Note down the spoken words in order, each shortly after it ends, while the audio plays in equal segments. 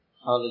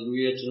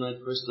Hallelujah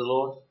tonight. Praise the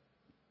Lord.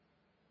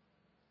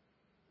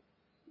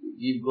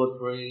 We give God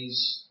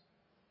praise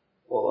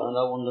for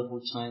another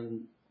wonderful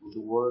time with the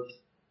Word.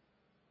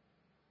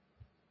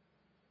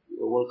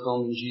 You're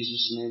welcome in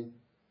Jesus' name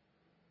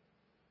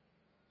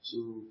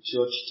to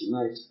church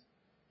tonight.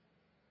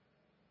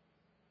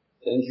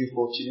 Thank you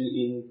for tuning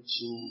in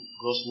to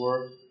God's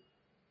Word.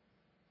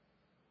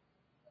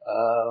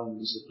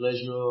 It's a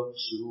pleasure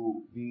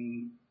to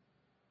be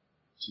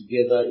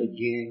together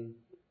again,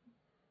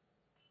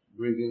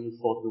 bringing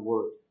forth the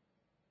Word.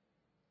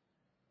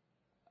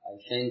 I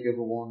thank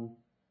everyone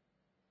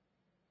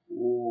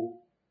who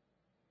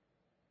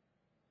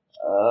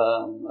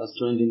has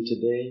joined in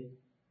today,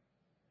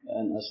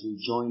 and as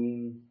we join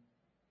in,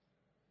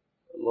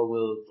 the Lord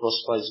will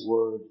prosper His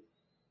Word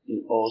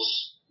in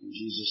us in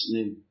Jesus'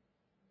 name.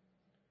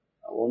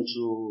 I want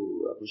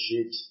to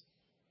appreciate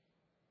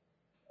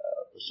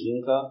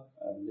Priscilla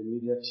and the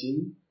media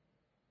team,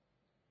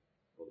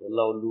 Brother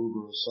Laulu,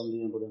 Brother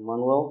Sunday, and Brother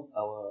Emmanuel,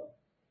 our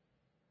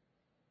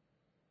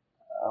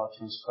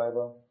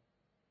transcriber,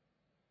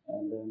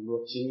 and then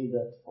Brother Timmy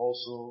that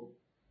also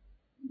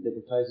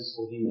deputizes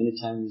for him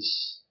anytime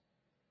he's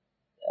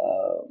a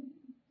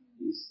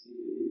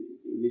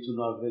little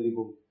not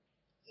available.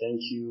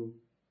 Thank you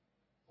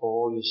for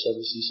all your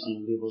services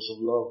and labors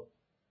of love.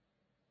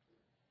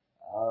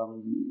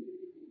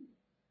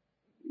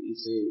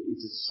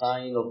 It's a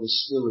sign of the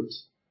Spirit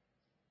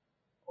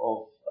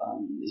of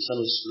the Son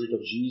of the Spirit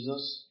of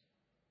Jesus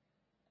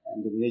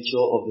and the nature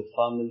of the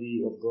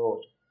family of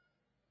God.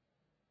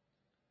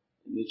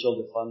 The nature of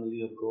the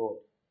family of God.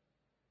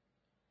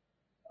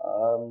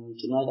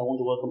 Tonight I want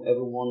to welcome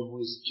everyone who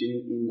is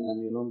tuning in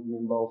and you're not a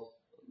member of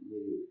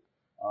the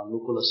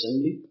local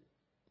assembly.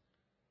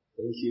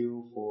 Thank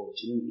you for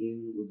tuning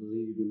in. We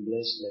believe you've been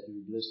blessed like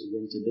you'll be blessed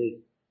again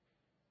today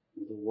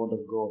with the Word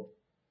of God.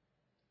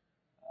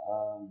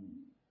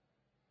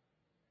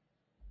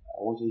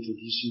 I want to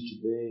introduce you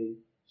today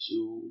to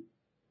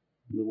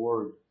the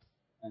Word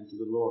and to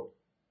the Lord.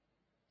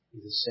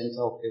 It's the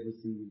center of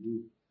everything we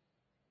do.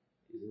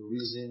 It's the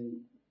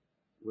reason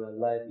we are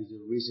alive. It's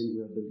the reason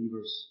we are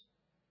believers.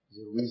 It's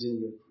the reason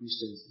we are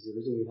Christians. It's the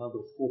reason we have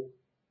the hope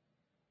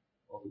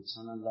of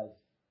eternal life.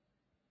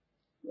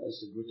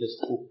 That's the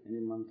greatest hope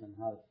any man can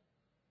have.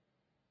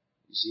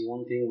 You see,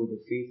 one thing with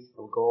the faith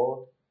of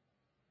God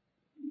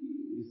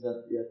is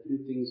that there are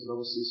three things the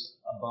Bible says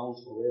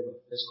abound forever.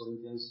 1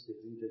 Corinthians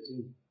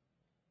 15:13.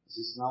 It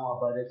says, now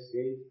abideth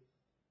faith,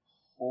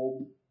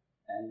 hope,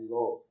 and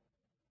love.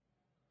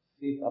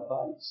 Faith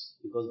abides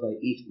because by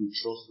it we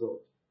trust God.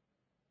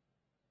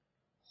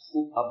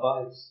 Hope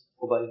abides,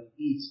 for by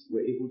it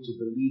we're able to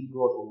believe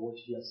God for what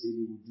He has said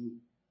He will do.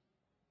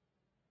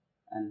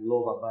 And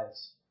love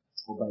abides,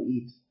 for by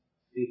it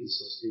faith is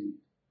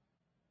sustained.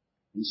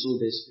 And so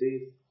there's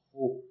faith,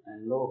 hope,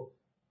 and love.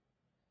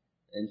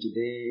 And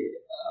today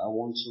I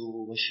want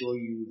to assure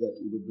you that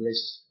you'll be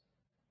blessed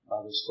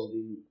by the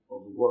studying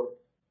of the Word.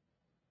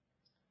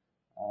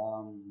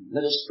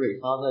 Let us pray.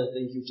 Father, I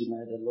thank you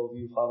tonight. I love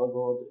you, Father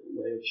God,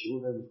 where your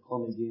children will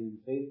come again in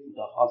faith with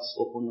our hearts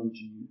open unto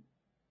you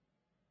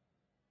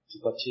to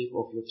partake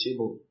of your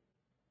table.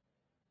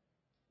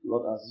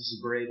 Lord, as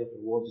this bread of the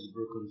word is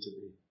broken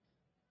today,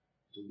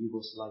 to give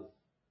us life,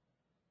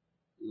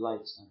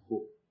 light, and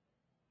hope.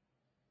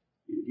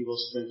 You give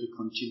us strength to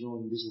continue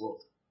in this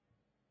work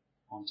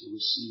until we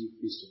see you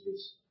face to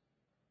face.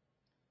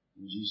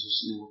 In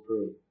Jesus' name we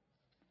pray.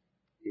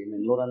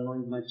 Amen. Lord,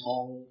 anoint my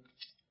tongue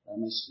that I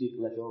may speak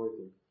like an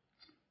oracle.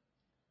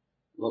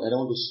 Lord, I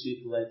don't want to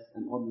speak like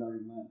an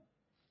ordinary man.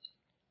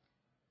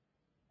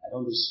 I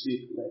don't want to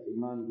speak like a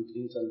man with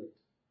intellect.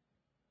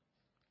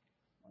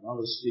 I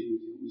want to speak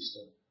with your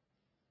wisdom.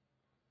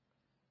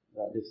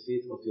 That the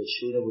faith of your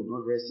children will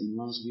not rest in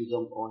man's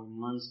wisdom or in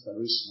man's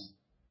charisma,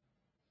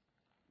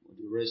 but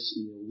will rest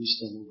in your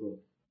wisdom, O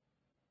God.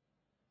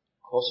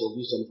 Cause your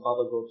wisdom,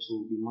 Father God,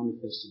 to be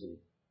manifest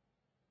today.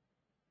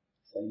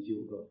 Thank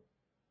you, O God.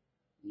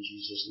 In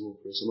Jesus' name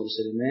we pray. Somebody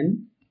said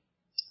amen.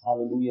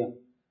 Hallelujah.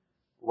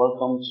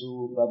 Welcome to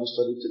Bible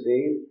study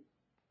today.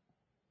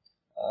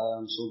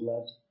 I'm so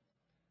glad.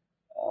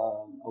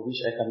 I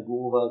wish I could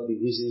go over the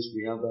reasons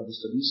we have Bible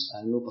studies.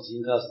 I know Pastor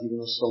Yinka has given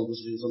us some of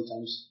those reasons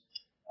sometimes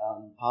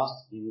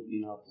past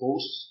in our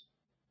posts.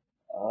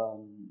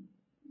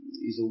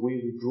 Is the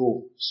way we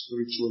grow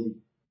spiritually.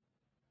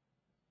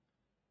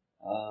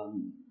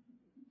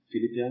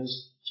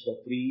 Philippians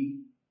chapter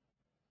 3,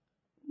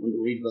 I'm going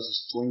to read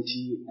verses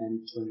 20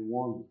 and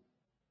 21.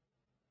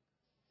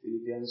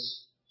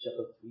 Philippians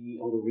chapter 3,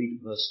 I'm going to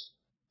read verse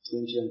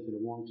 20 and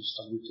 21 to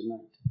start with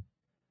tonight.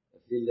 I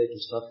feel like to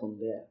start from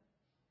there.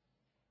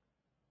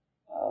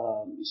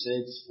 It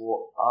says,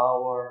 for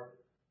our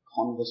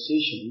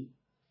conversation,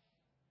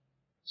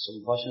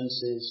 some version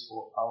says,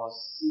 for our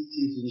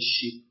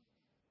citizenship.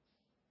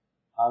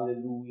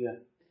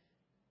 Hallelujah.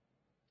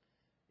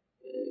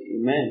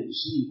 Amen. You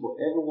see, for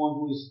everyone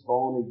who is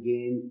born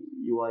again,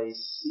 you are a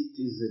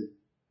citizen.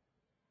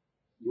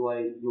 You are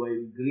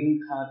a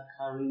green card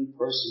carrying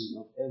person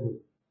of heaven.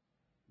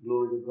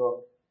 Glory to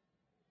God.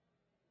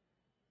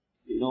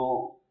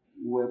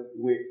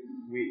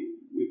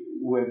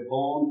 we're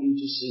born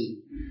into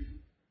sin,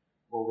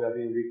 but we have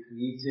been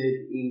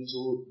recreated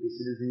into the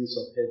citizens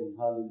of heaven.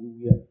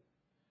 Hallelujah.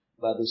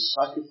 By the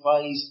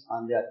sacrifice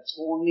and the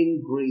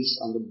atoning grace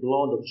and the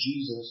blood of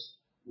Jesus,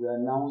 we are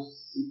now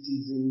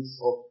citizens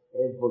of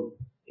heaven.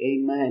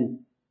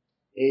 Amen.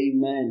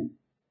 Amen.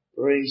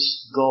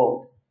 Praise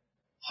God.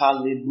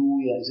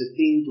 Hallelujah. It's a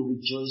thing to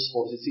rejoice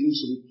for. It's a thing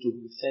to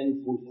be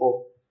thankful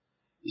for.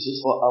 It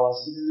says, for our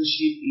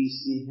citizenship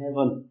is in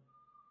heaven,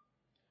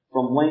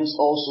 from whence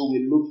also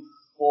we look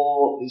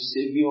for the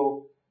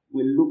Savior.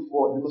 We look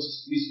for,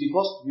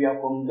 because we are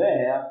from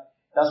there,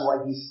 that's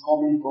why He's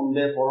coming from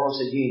there for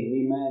us again.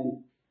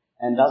 Amen.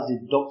 And that's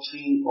the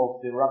doctrine of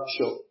the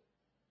rapture.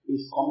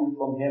 He's coming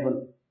from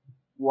heaven.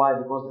 Why?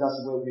 Because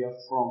that's where we are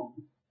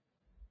from.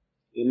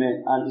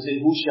 Amen. And He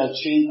said, who shall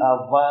change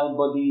our vile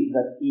body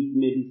that it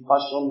may be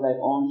fashioned like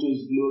unto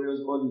His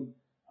glorious body?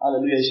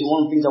 Hallelujah. You see,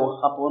 one of the things that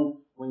will happen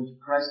when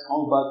Christ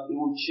comes back, He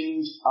will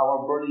change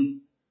our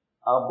body.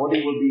 Our body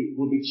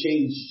will be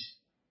changed.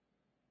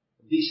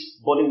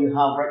 This body we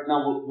have right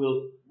now will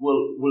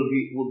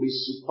be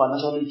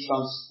supernaturally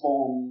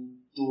transformed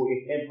to a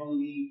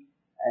heavenly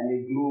and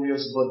a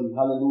glorious body.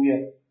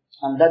 Hallelujah.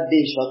 And that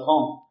day shall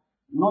come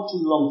not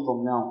too long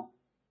from now.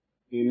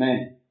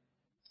 Amen.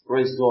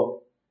 Praise God.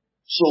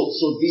 So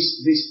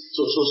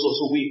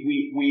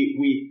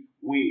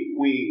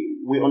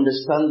we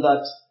understand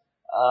that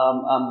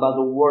by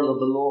the word of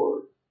the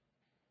Lord.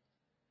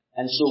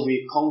 And so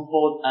we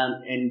comfort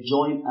and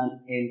enjoy and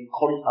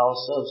encourage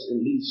ourselves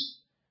in this.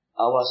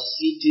 Our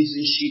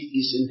citizenship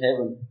is in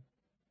heaven,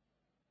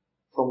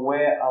 from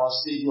where our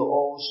Savior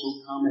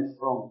also cometh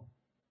from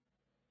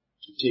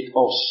to take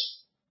us.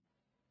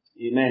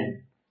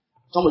 Amen.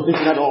 Somebody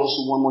take that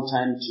also one more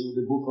time to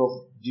the book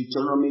of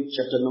Deuteronomy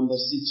chapter number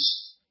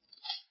 6.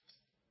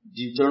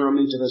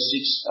 Deuteronomy chapter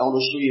 6. I want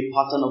to show you a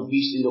pattern of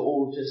this in the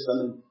Old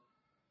Testament.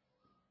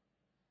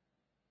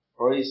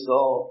 Praise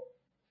God.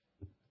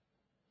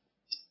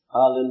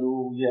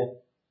 Hallelujah.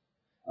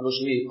 I want to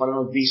show you a pattern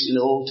of this in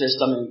the Old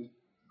Testament.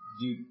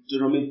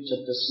 Deuteronomy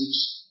chapter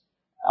 6.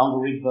 I want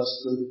to read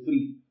verse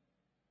 23.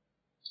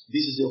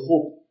 This is the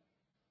hope.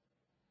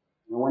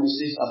 And when it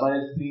says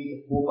abideth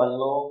faith, hope and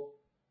love,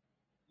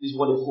 this is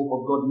what the hope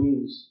of God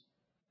means.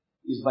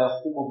 It's by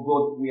hope of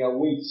God we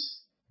await.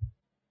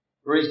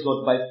 Praise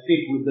God. By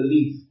faith we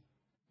believe.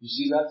 You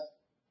see that?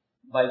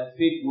 By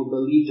faith we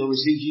believe to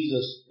receive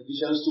Jesus.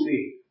 Ephesians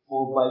 2:8.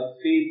 For by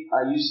faith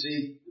are you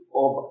saved,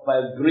 or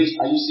by grace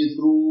are you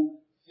saved through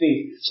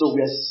faith. So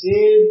we are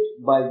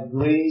saved by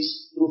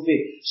grace through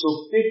faith.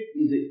 So faith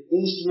is the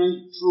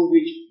instrument through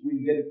which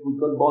we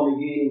got born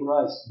again in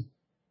Christ.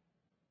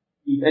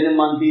 If any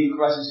man be in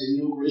Christ is a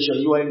new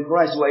creature. You are in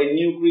Christ, you are a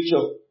new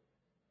creature.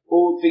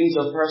 All things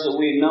are passed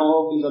away, now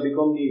all things have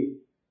become new.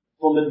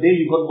 From the day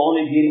you got born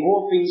again,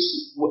 all things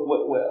were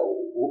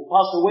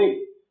passed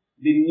away.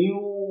 The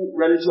new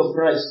reality of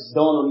Christ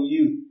dawned on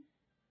you.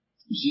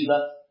 You see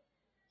that?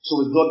 So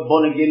we got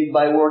born again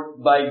by work,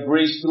 by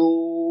grace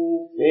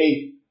through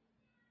faith.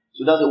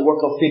 So that's the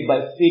work of faith.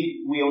 By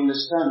faith we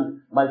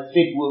understand. By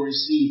faith we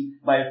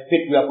receive. By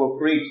faith we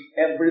appropriate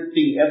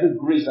everything, every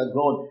grace that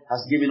God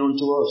has given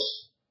unto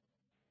us.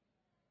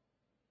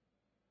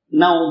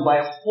 Now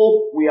by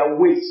hope we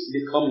await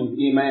the coming.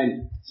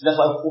 Amen. So that's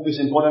why hope is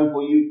important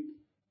for you.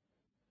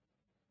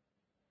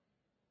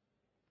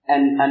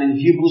 And in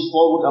Hebrews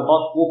 4 wrote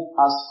about hope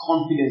as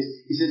confidence.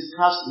 It says,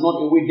 cast not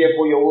away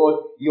therefore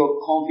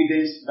your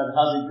confidence that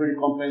has a great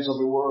recompense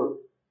of reward.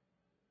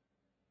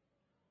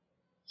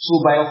 So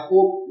by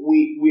hope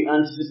we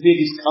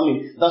anticipate His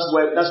coming. That's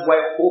why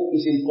hope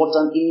is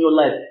important in your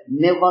life.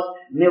 Never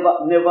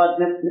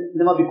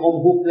become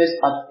hopeless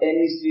at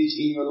any stage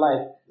in your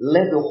life.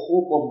 Let the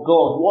hope of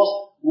God.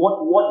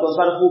 What does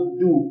that hope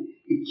do?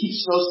 It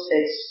keeps us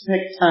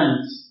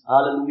expectant.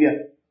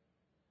 Hallelujah.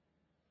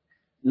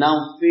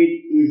 Now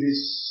faith is the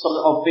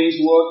subject of faith's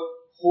word,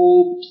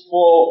 hoped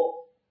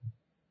for.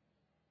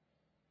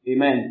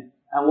 Amen.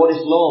 And what is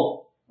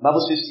love? The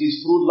Bible says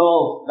it's through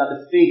love that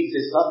the faith is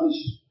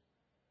established.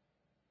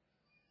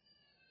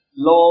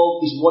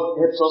 Love is what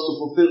helps us to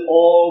fulfill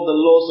all the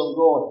laws of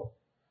God.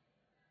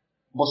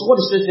 But so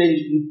what is it saying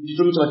in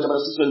Deuteronomy chapter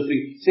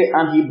 6:23? Say,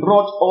 and He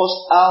brought us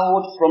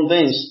out from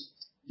thence.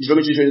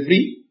 Deuteronomy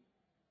 6:23.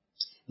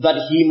 That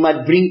He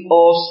might bring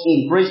us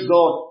in. Praise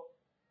God.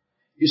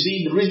 You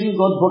see, the reason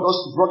God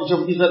brought the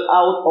children of Israel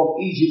out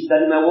of Egypt, that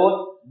He might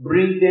what?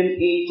 Bring them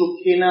into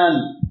Canaan.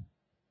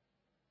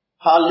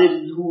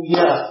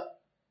 Hallelujah.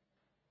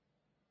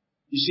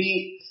 You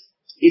see,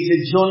 it's a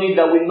journey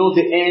that we know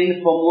the end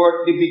from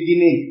where the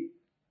beginning.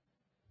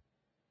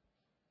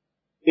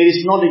 It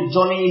is not a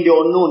journey in the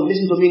unknown.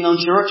 Listen to me now,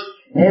 church.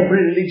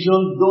 Every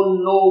religion don't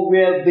know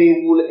where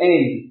they will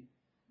end.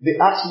 They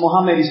asked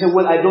Muhammad, he said,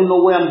 well, I don't know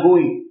where I'm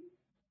going.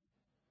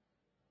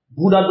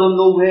 Buddha don't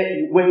know where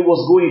he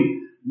was going.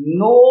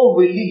 No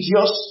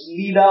religious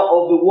leader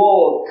of the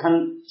world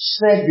can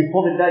say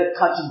before they died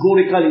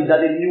categorically that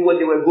they knew where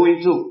they were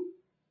going to.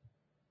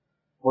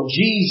 For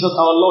Jesus,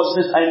 our Lord,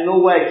 says, I know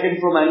where I came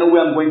from, I know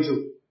where I'm going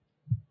to.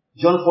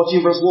 John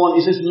 14 verse 1,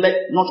 it says,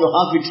 let not your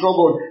heart be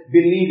troubled.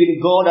 Believe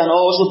in God and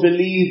also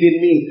believe in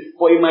me.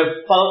 For in my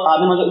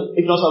Father,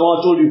 if not,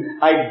 I told you,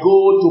 I go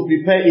to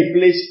prepare a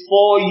place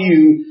for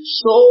you,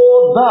 so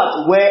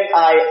that where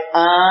I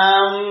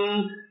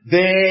am,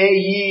 there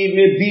ye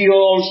may be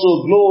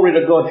also. Glory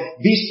to God.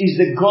 This is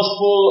the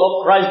gospel of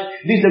Christ.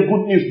 This is the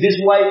good news. This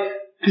is why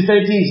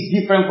Christianity is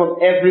different from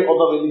every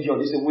other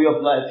religion. It's a way of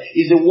life.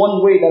 It's the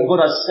one way that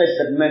God has said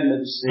that men may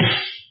be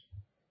saved.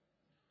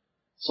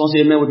 Someone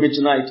say amen with me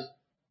tonight.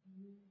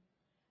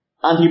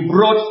 And he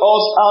brought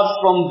us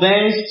out from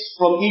thence,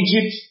 from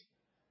Egypt,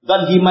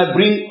 that he might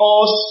bring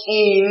us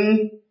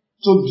in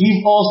to give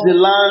us the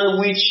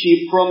land which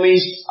he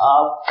promised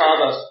our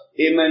fathers.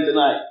 Amen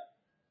tonight.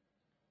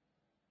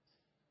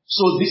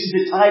 So this is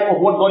the type of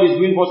what God is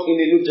doing for us in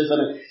the New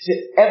Testament.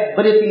 See,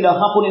 everything that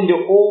happened in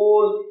the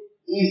Old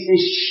is a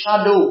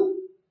shadow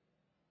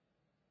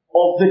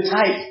of the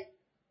type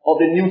of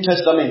the New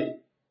Testament.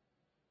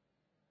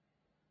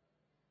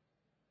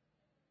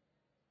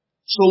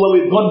 So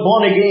when we got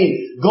born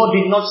again, God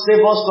did not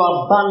save us to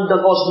abandon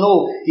us.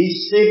 No, He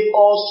saved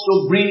us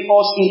to bring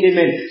us in.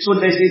 Amen. So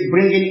there's a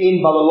bringing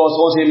in by the Lord.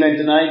 So amen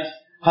tonight.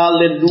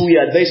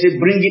 Hallelujah. There's a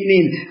bringing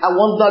in. I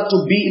want that to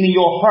be in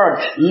your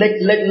heart.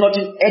 Let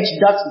nothing edge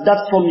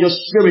that from your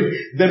spirit.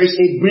 There is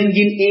a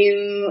bringing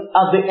in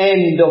at the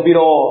end of it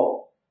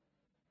all.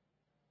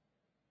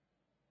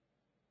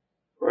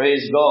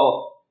 Praise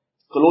God.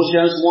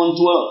 Colossians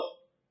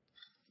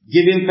 1:12.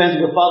 Giving thanks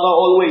to the Father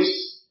always,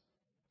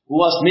 who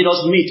has made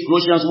us meet,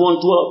 Colossians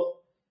 1:12,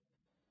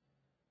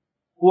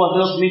 who has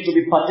made us meet to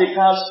be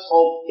partakers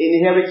of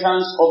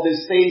inheritance of the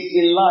saints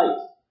in light.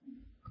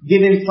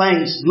 Giving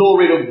thanks,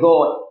 glory to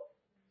God.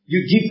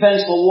 You give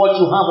thanks for what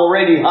you have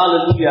already,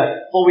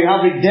 hallelujah. For we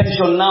have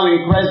redemption now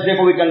in Christ,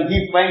 therefore we can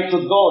give thanks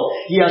to God.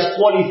 He has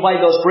qualified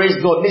us, praise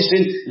God.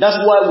 Listen,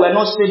 that's why we are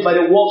not saved by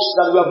the works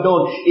that we have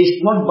done. It's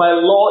not by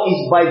law,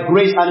 it's by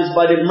grace, and it's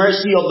by the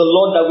mercy of the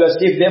Lord that we are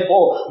saved.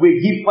 Therefore,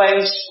 we give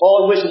thanks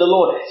always to the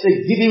Lord.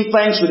 Say, giving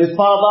thanks to the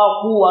Father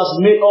who has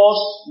made us,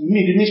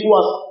 who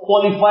has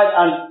qualified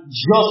and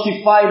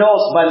justified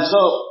us by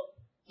Himself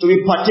to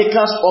be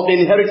partakers of the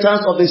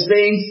inheritance of the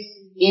saints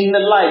in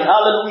the light.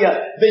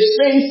 Hallelujah. The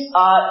saints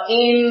are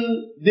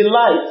in the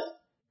light.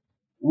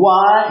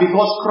 Why?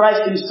 Because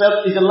Christ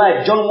Himself is the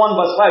light. John 1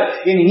 verse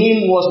 5. In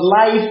Him was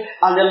life,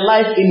 and the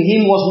light in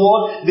Him was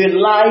what? The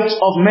light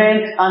of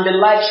men, and the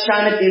light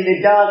shineth in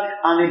the dark,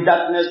 and the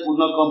darkness could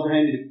not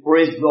comprehend it.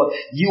 Praise God.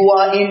 You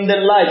are in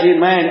the light,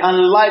 amen.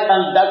 And light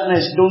and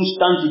darkness don't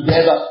stand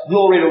together.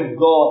 Glory to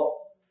God.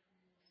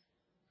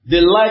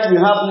 The light we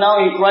have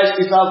now in Christ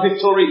is our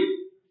victory.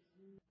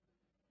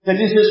 That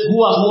is, who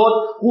has what?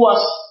 Who has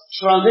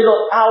translated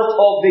out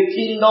of the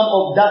kingdom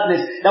of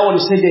darkness. That what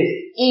He said there.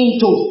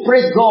 Into.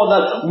 Praise God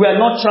that we are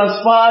not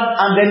transferred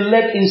and then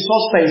left in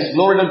suspense.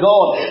 Glory to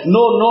God.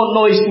 No.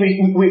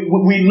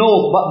 We know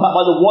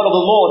by the word of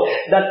the Lord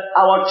that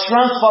our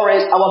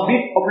transference, our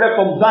being uplifted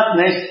from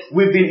darkness,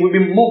 we've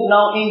been moved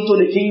now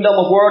into the kingdom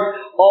of word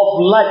of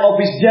light of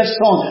His dear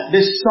Son, the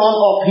Son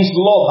of His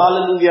love.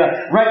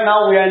 Hallelujah. Right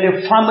now we are in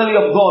the family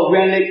of God. We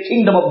are in the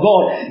kingdom of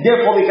God.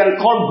 Therefore we can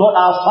call God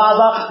our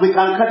Father. We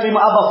can call Him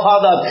Abba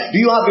Father. Do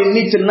you have a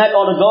need tonight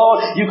on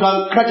God? You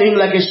can call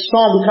Him like a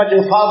son will call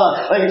your father.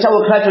 Like a child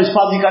will cry to his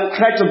father. You can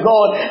cry to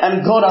God,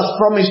 and God has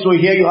promised to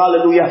hear you.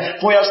 Hallelujah.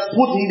 For He has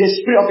put the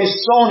Spirit of His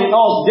Son in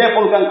us.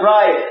 Therefore we can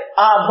cry,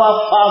 Abba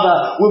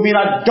Father. We've been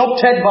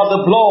adopted by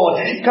the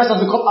blood. Christ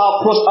has become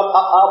our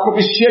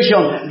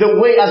propitiation.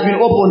 The way has been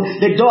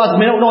opened. The door has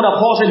been opened. The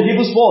Apostle in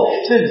Hebrews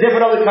 4 says,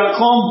 therefore we can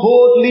come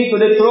boldly to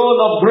the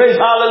throne of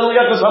grace.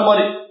 Hallelujah to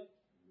somebody.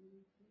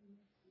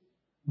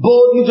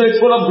 Boldly to the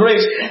throne of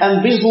grace.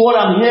 And this is what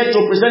I'm here to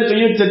present to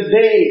you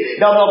today.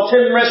 That will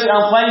obtain mercy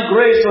and find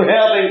grace to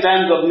help in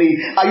times of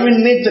need. Are you in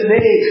need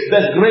today?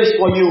 There's grace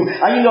for you.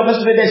 Are you in the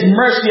best today? There's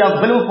mercy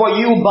available for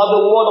you by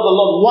the word of the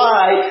Lord.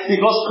 Why?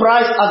 Because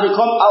Christ has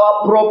become our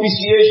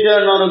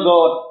propitiation unto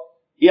God.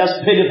 He has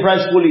paid the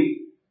price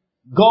fully.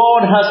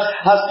 God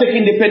has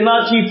taken the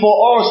penalty for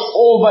us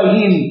over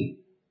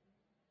Him.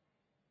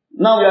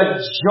 Now we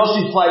are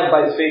justified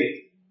by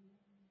faith.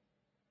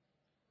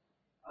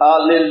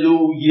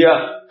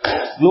 Hallelujah.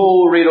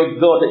 Glory to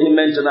God.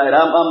 Amen tonight.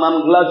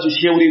 I'm glad to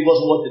share with you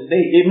God's word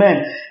today.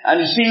 Amen.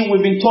 And you see,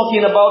 we've been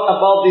talking about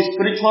the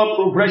spiritual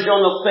progression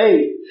of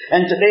faith.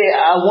 And today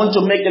I want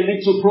to make a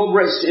little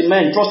progress.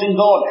 Amen. Trusting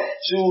God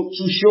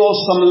to show us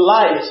some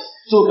light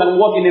so we can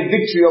walk in the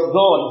victory of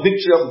God.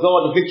 Victory of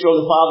God, the victory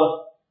of the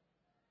Father.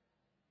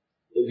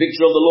 The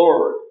victory of the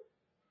Lord.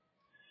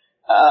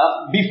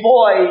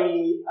 Before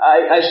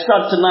I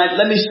start tonight,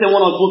 let me say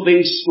one or two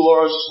things to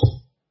us.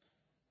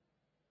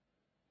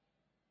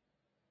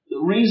 The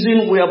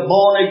reason we are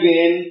born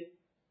again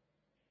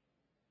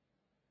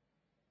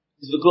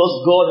is because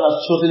God has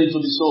chosen it to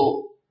be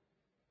so.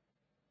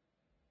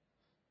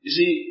 You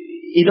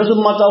see, it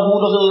doesn't matter who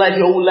doesn't like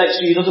you or who likes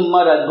you. It doesn't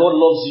matter. God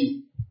loves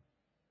you.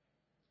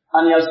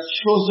 And He has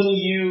chosen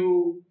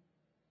you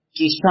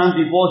to stand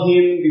before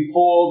Him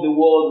before the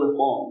world was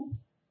formed.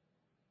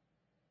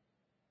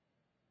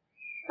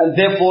 And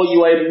therefore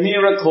you are a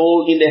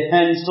miracle in the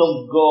hands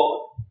of God.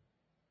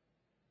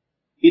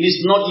 It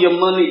is not your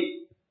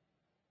money.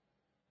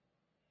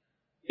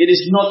 It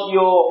is not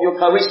your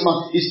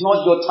charisma. It's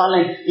not your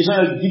talent. It's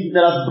not your gift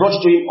that has brought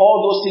to Him.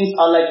 All those things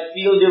are like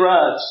filthy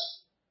rags.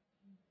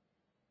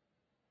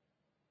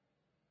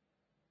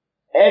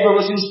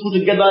 Everything put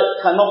together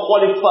cannot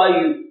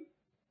qualify you.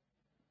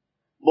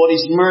 But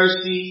His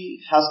mercy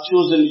has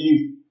chosen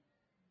you.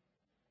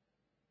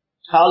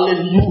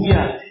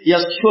 Hallelujah. He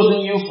has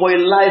chosen you for a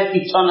life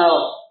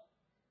eternal.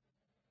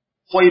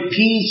 For a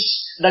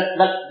peace that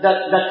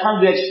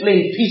can't be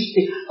explained.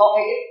 Peace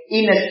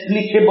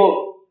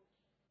inexplicable.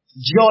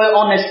 Joy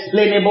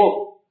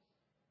unexplainable.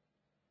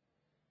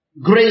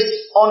 Grace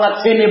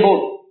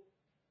unattainable.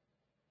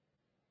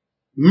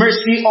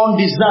 Mercy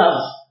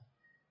undeserved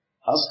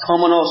has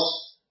come on us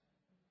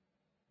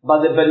by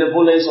the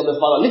benevolence of the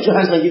Father. Lift your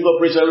hands and give God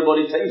praise,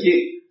 everybody. Thank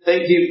Him.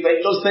 Thank Him.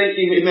 Just thank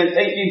Him. Amen.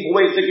 Thank Him for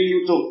where He's taking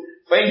you to.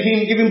 Thank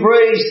Him. Give Him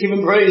praise. Give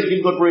Him praise.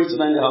 Give God praise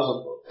tonight in the house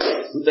of God.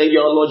 We thank you,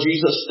 our Lord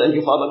Jesus. Thank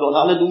you, Father God.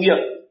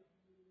 Hallelujah.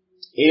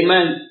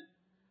 Amen.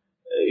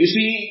 You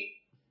see,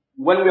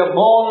 when we are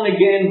born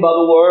again by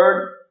the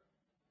Word,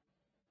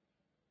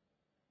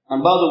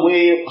 and by the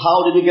way,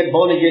 how did we get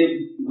born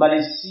again? By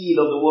the seed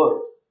of the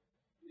Word.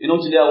 You know,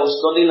 today I was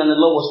studying and the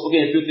Lord was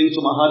speaking a few things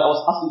to my heart. I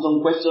was asking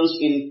some questions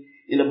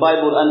in the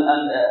Bible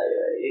and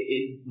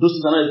those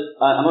things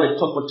are not a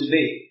talk for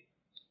today.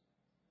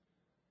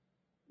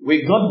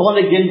 We got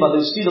born again by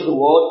the seed of the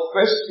Word.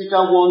 1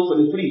 Peter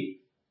 1:23.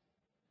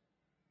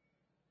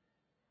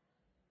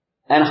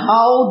 And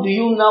how do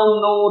you now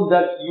know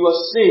that you are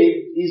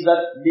saved is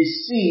that the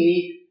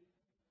seed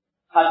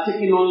had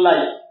taken on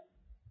life.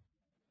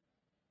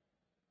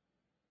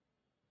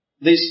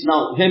 This,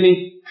 now, hear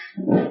me.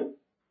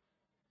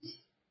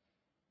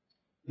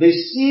 The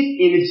seed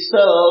in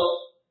itself,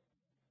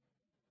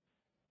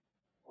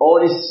 or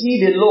the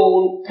seed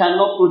alone,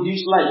 cannot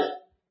produce life.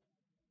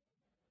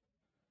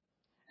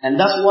 And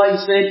that's why He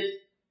said,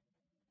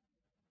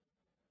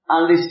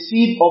 and the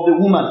seed of the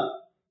woman.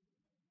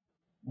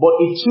 But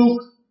He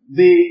took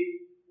the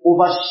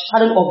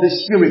overshadowing of the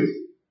Spirit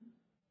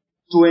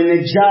to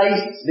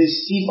energize the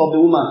seed of the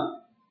woman.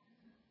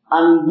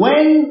 And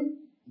when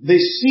the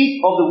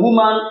seed of the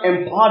woman,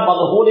 empowered by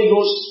the Holy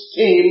Ghost,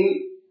 came,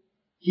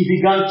 he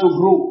began to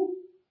grow.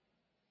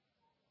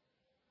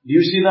 Do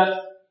you see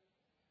that?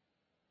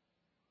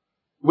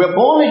 We're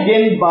born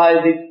again by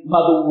the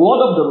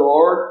word of the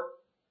Lord,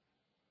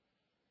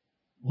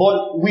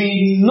 but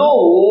we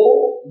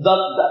know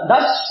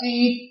that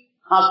seed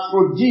has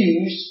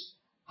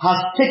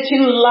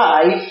taken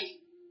life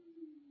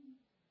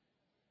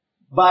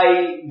by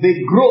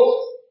the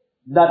growth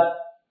that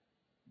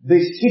the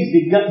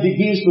seed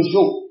begins to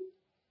show.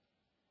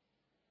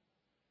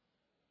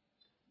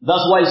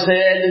 That's why I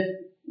said,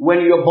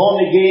 when you're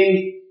born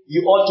again,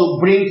 you ought to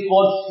bring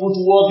forth fruit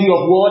worthy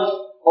of what?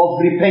 Of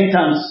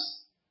repentance.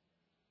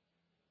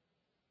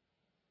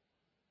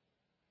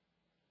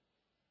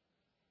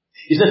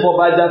 He said, for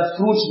by their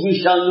fruits we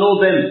shall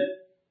know them.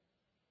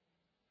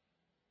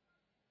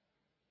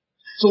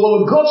 So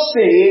when God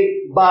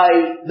said, by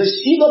the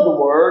seed of the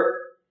word,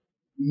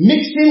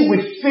 mixing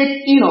with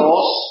faith in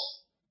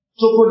us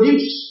to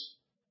produce.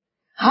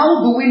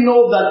 How do we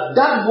know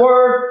that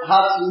word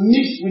has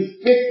mixed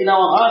with faith in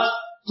our hearts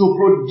to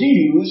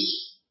produce?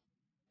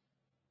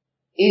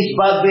 Is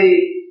by the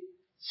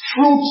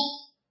fruit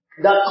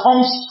that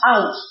comes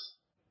out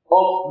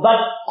of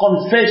that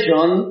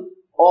confession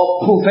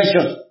or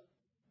profession.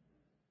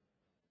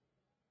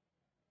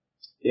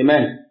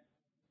 Amen.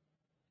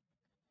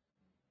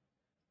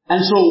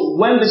 And so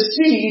when the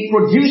seed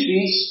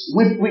produces,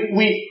 we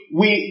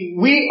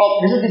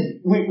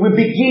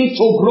begin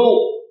to grow.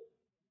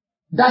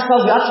 That's how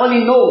we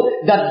actually know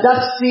that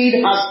seed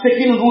has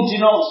taken root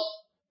in us.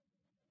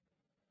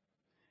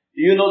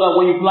 You know that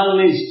when you plant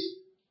maize,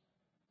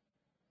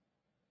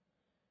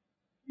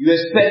 you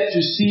expect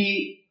to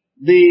see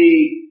the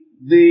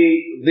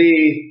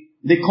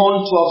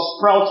corn to have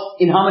sprout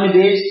in how many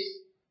days?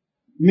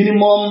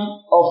 Minimum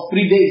of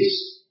 3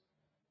 days.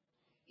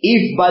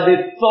 If by the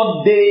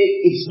 3rd day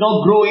it's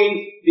not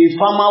growing, the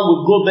farmer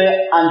will go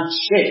there and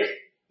check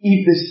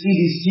if the seed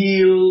is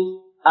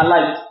still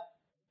alive,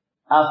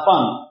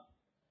 found.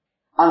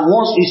 And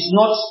once it's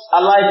not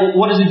alive,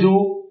 what does he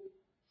do?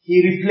 He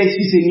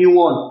replaces a new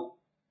one.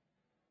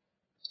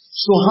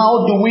 So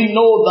how do we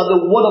know that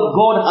the word of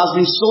God has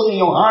been sown in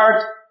your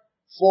heart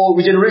for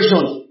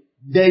regeneration?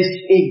 There is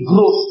a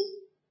growth.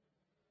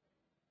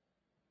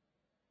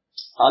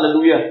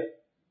 Hallelujah.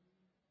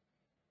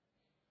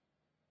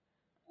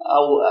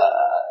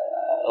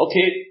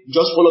 Okay,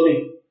 just follow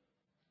me.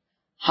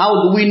 How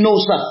do we know,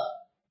 sir?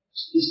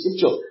 The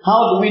scripture.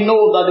 How do we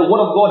know that the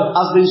word of God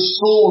has been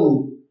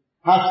sown,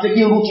 has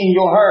taken root in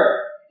your heart?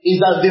 Is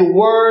that the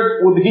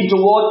word will begin to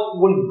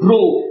will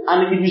grow,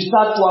 and it will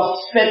start to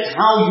affect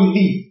how you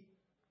live.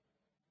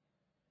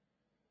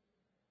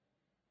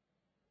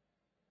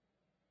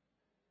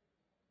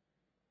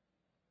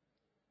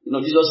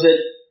 Jesus said,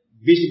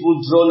 these people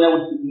draw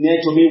near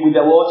to me with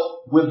their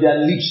what? With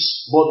their lips,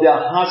 but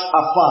their hearts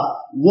are far.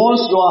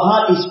 Once your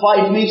heart is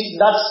far, it means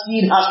that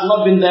seed has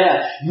not been there.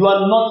 You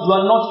are not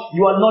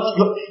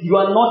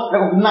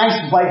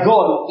recognized by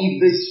God if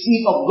the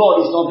seed of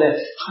God is not there.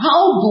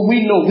 How do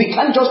we know? We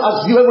can't just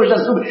assume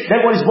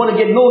everyone is born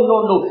again. No.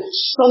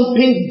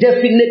 Something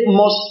definite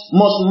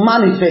must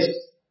manifest.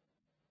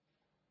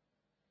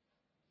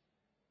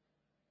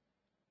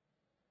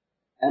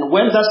 And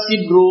when that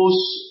seed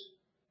grows,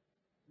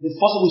 the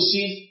first thing we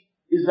see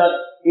is that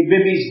a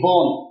baby is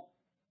born.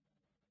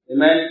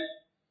 Amen.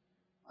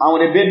 And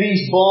when a baby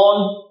is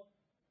born,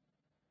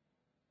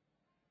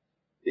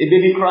 a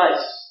baby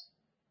cries.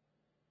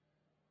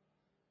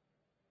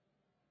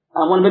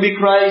 And when a baby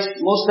cries,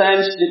 most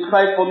times they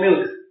cry for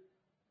milk.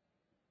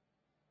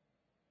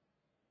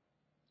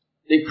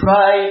 They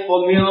cry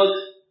for milk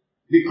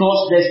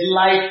because there's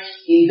life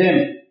in them.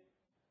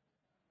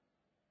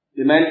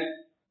 Amen.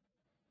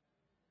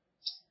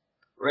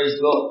 Praise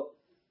God.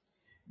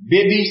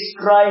 Babies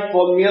cry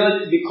for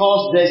milk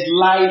because there's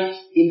life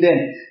in them.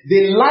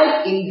 The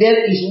life in them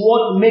is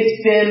what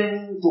makes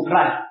them to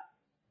cry.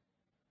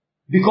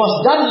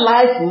 Because that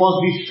life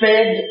must be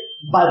fed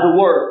by the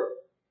word.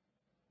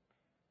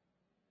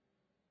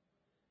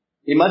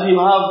 Imagine you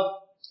have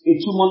a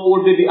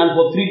 2-month-old baby and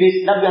for 3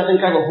 days that baby hasn't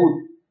cried for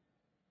food.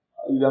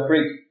 You're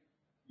afraid.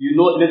 You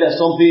know that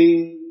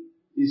something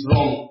is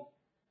wrong.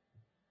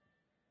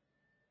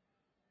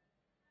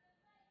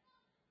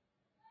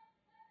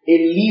 A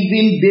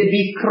living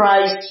baby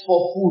cries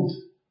for food.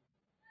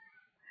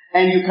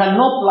 And you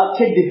cannot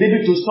placate the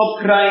baby to stop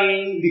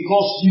crying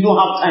because you don't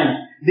have time.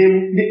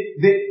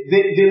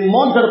 The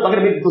more that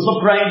placate the baby to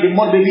stop crying, the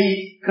more the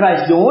baby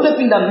cries. The only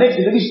thing that makes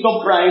the baby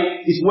stop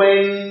crying is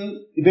when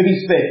the baby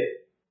is fed.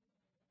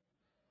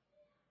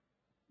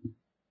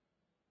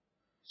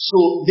 So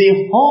the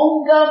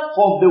hunger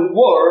for the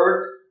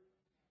word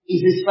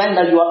is a sign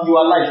that you are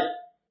alive.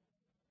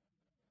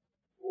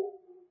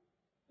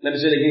 Let me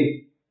say it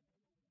again.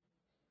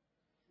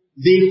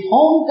 The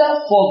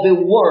hunger for the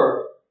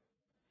word.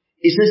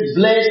 It says,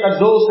 blessed are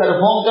those that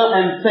hunger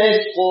and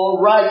thirst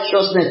for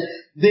righteousness.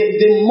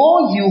 The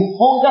more you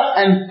hunger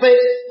and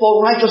thirst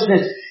for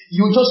righteousness,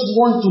 you just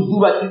want to do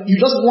right. You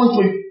just want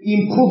to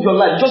improve your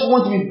life. You just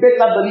want to be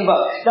better believer.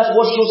 That's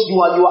what shows you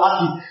are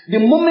active.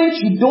 The moment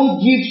you don't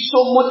give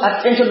so much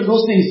attention to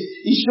those things,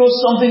 it shows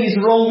something is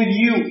wrong with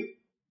you.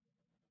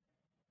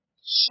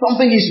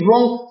 Something is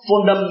wrong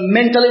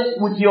fundamentally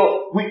with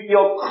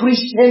your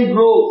Christian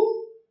growth.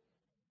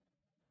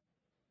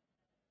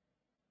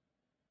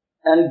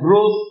 And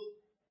growth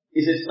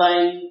is a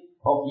sign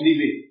of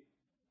living.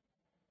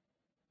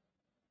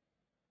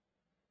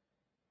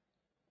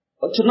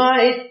 But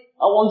tonight,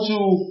 I want to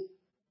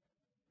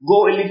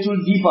go a little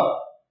deeper.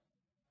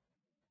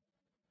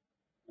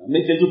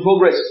 Make a little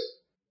progress.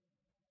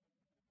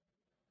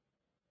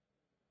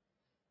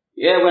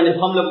 Yeah, when the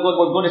family of God,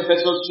 what God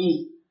expects us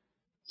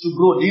to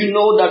grow. Do you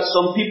know that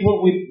some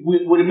people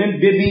will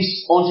remain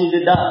babies until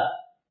they die?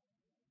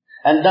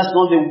 And that's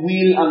not the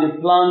will and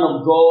the plan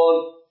of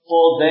God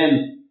for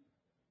them.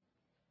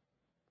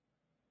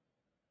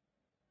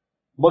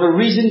 But the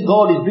reason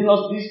God is bringing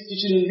us this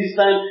teaching in this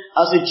time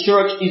as a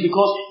church is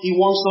because He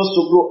wants us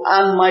to grow.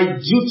 And my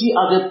duty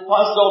as a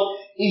pastor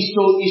is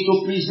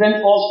to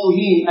present us to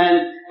Him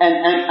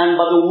and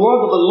by the word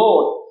of the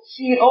Lord,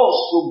 feed us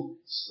to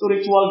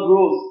spiritual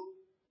growth.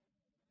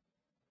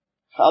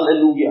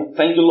 Hallelujah.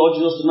 Thank you, Lord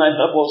Jesus, tonight.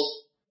 Help us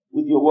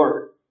with your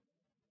word.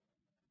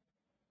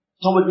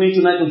 Come with me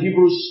tonight to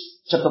Hebrews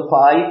chapter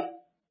 5.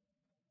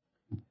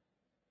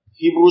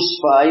 Hebrews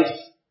 5.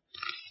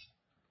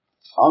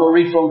 I want to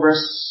read from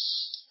verse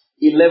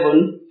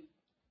 11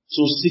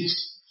 to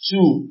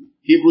 6-2.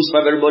 Hebrews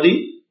 5,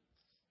 everybody.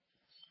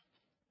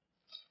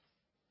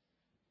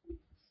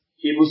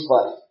 Hebrews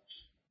 5.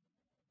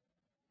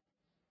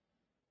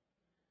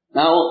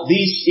 Now,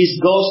 this is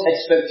God's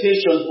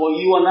expectation for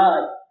you and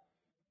I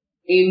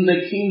in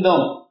the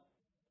kingdom,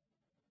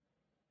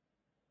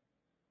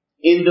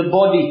 in the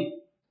body.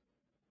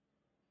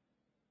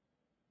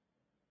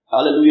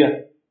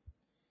 Hallelujah.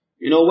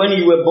 You know, when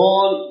you were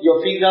born,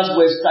 your fingers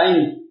were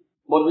tiny,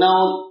 but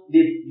now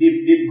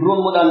they've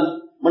grown more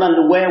than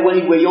they were when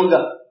you were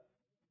younger.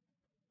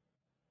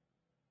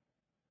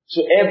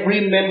 So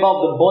every member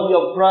of the body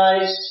of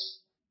Christ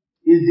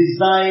is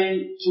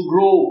designed to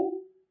grow.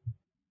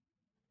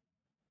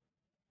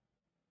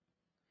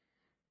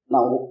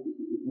 Now,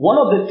 one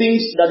of the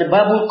things that the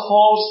Bible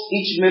calls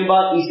each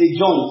member is a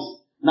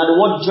joint. Now, the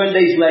word joint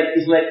there is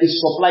like a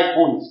supply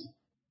point.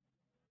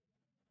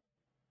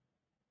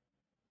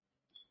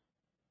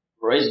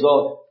 Praise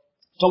God.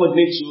 Turn with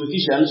me to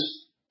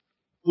Ephesians.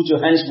 Put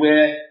your hands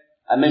where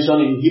I mentioned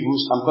in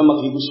Hebrews. I'm coming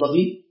back to Hebrews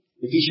shortly.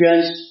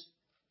 Ephesians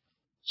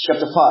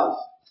chapter 5.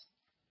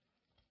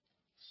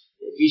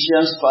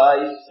 Ephesians 5.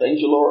 Thank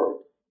you,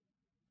 Lord.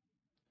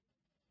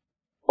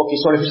 Okay,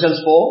 sorry,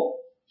 Ephesians 4.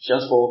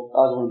 Ephesians 4.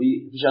 That's going to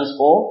be Ephesians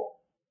 4.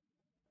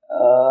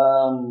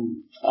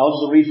 I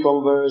want to read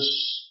from verse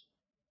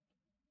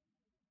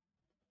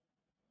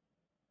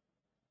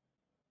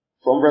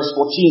from verse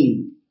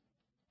 14.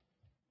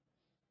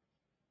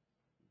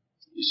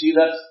 You see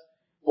that?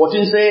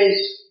 14 says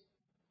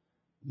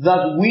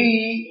that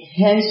we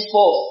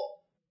henceforth.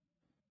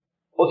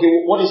 Okay,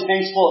 what is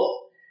henceforth?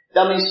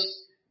 That means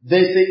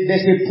there's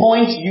a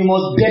point you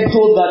must get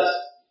told that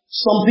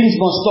some things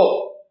must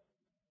stop.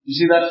 You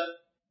see that?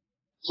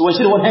 So when you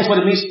say the word henceforth,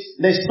 it means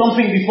there's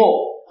something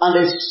before and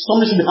there's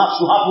something should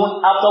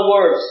happen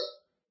afterwards.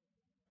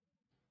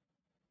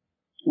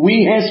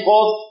 We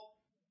henceforth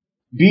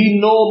be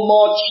no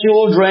more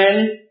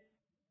children,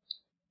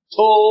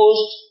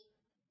 tossed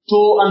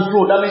to and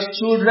fro. That means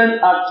children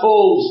are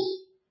tossed.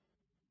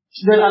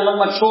 Children are not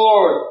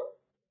matured.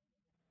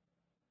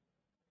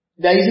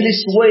 They are easily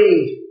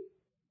swayed.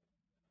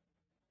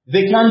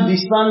 They can't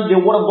discern the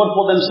word of God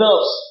for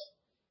themselves.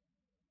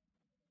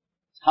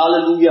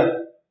 Hallelujah.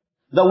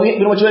 That we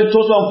be matured,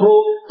 tossed to and fro,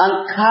 and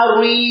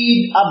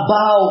carried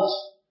about.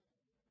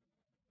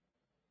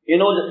 You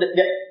know,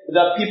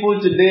 the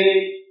people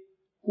today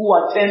who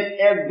attend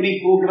every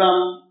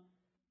program,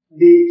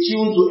 they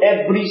tune to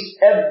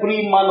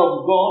every man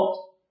of God,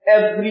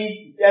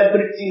 everything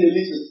they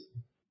listen.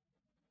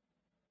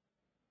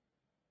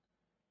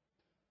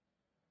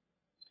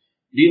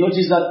 Do you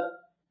notice that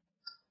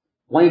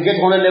when you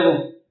get 100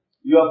 level,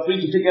 you are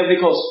free to take every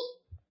course.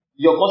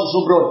 Your course is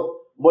so broad,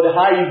 but the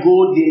higher you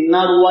go, the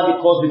narrower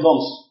the course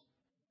becomes.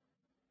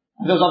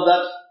 Because of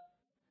that,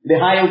 the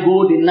higher you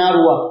go, the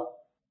narrower.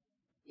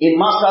 In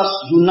masters,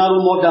 you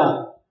narrow more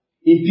down.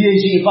 In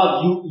PhD, in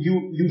fact,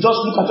 you just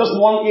look at just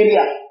one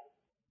area.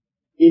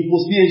 In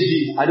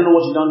post-PhD, I don't know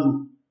what you don't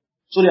do.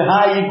 So the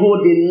higher you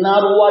go, the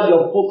narrower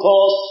your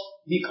focus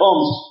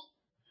becomes.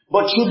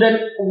 But children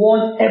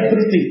want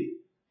everything.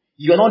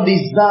 You're not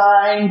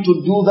designed to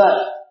do that.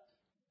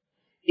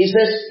 It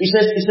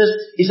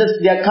says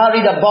they are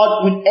carried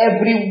about with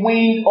every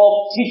wind of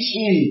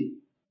teaching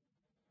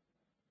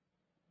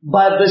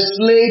by the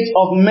sleight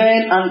of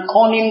men and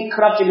cunning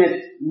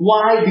craftiness.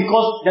 Why?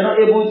 Because they're not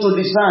able to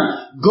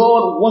discern.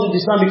 God wants to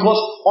discern,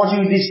 because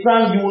until you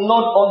discern, you will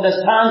not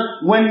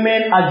understand when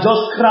men are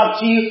just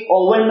crafty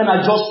or when men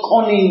are just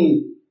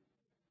cunning.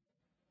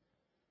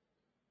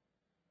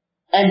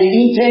 And the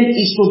intent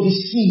is to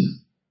deceive.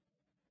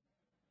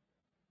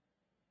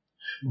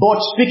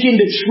 But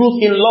speaking the truth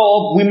in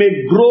love, we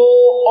may grow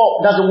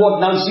up. That's the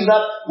word. Now you see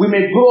that? We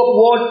may grow up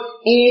what?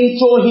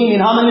 Into Him.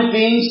 In how many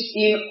things?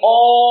 In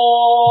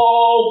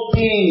all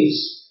things.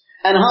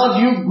 And how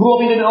do you grow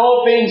up in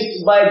all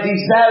things? By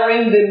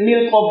desiring the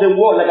milk of the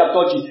word, like I've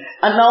taught you.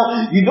 And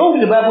now, you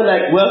don't read the Bible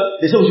like, well,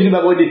 they say we should read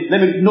the Bible.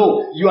 Let me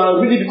know. You are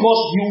reading because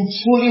you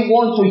truly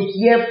want to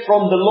hear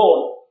from the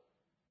Lord.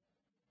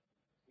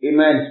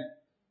 Amen.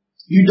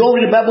 You don't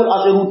read the Bible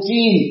as a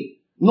routine.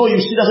 No,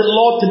 you see that the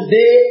Lord,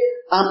 today,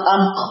 I'm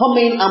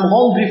coming, I'm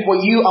hungry for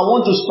you. I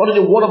want to study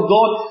the Word of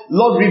God.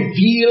 Lord,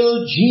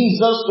 reveal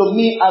Jesus to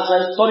me as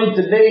I study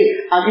today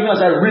and even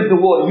as I read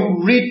the Word. You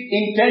read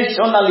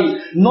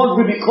intentionally, not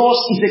read because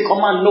it's a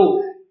command.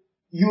 No,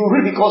 you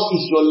read because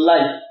it's your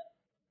life.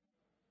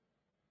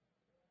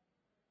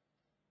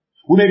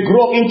 We may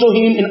grow up into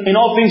Him in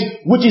all things,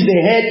 which is the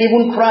head,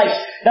 even Christ.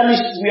 That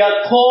means we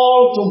are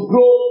called to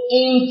grow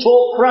into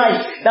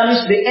Christ. That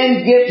means the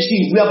end game.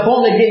 See, we are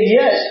born again,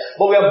 yes,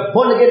 but we are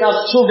born again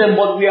as children,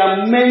 but we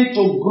are meant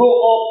to grow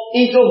up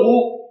into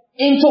who?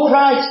 Into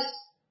Christ.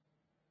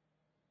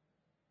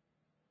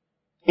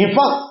 In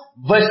fact,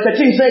 verse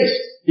 13 says,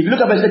 if you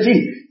look at verse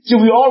 13,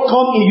 till we all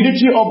come in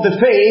unity of the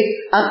faith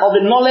and of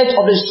the knowledge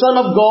of the Son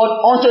of God,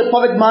 unto a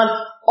perfect man,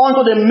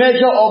 unto the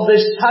measure of the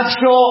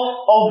stature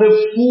of the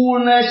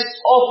fullness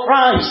of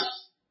Christ.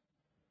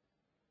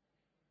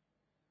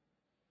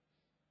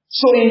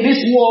 So in this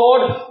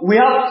world, we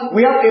have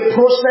a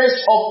process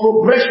of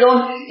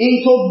progression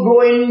into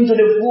growing to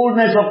the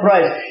fullness of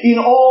Christ. In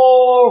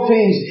all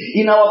things,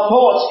 in our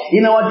thoughts,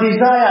 in our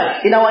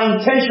desire, in our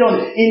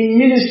intention, in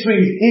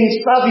ministry,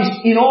 in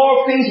service, in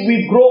all things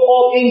we grow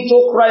up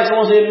into Christ.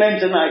 Once amen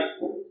tonight.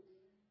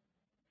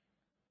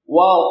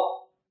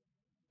 Wow.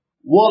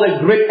 What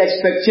a great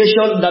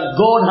expectation that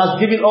God has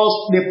given us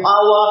the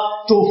power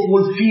to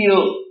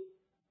fulfill.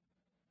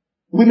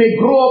 We may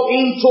grow up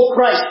into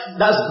Christ.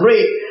 That's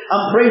great.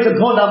 I'm praying to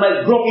God that I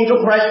may grow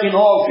into Christ in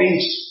all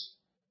things.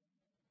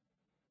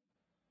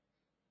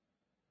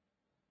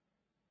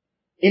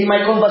 In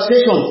my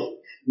conversation,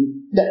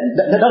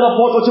 the other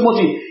Paul to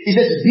Timothy, he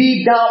says,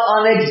 be thou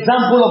an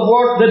example of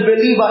what? The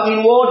believer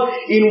in what?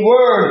 In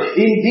word,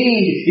 in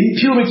deed, in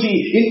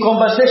purity, in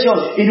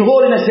conversation, in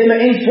holiness, in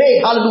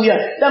faith.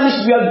 Hallelujah. That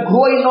means we are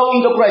growing up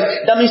into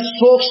Christ. That means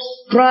folks,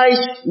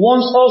 Christ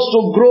wants us to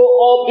grow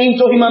up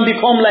into Him and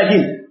become like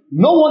Him.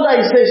 No wonder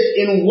He says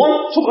in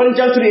 2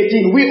 Corinthians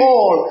 3:18, we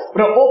all,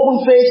 with an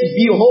open face,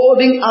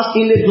 beholding as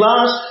in a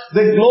glass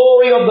the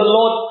glory of the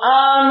Lord,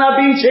 and have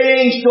been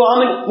changed to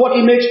what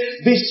image?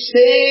 The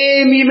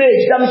same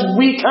image. That means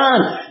we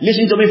can.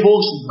 Listen to me,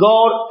 folks.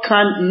 God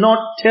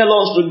cannot tell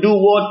us to do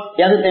what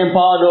He hasn't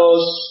empowered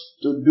us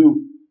to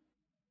do.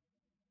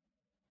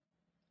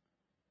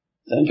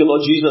 Thank you,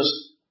 Lord Jesus.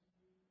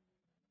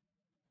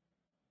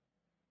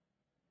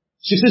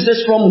 16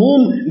 says, from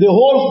whom the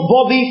whole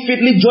body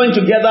fitly joined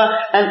together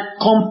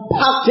and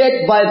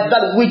compacted by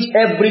that which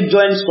every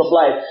joint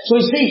supplies. So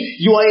you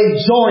see, you are a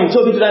joint.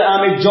 So people say,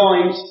 I'm a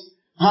joint.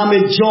 I'm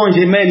a joint.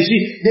 Amen. You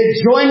see, the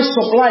joint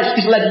supplies.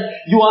 It's like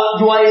you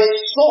are a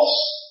source.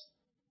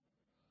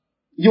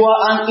 You are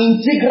an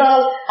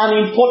integral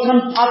and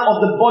important part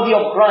of the body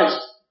of Christ.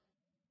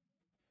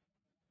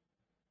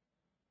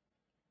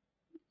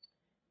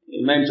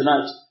 Amen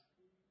tonight.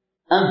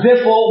 And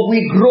therefore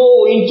we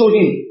grow into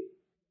Him.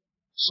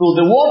 So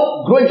the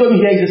word grow into Him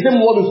here is the same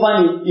word we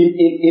find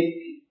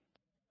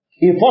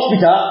in 1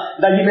 Peter,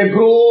 that you may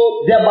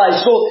grow thereby.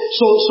 So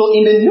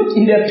in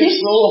the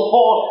epistle of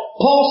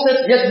Paul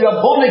says, yes, we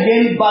are born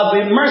again by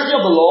the mercy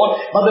of the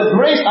Lord, by the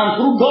grace and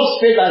through God's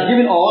faith has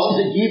given us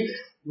is a gift.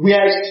 We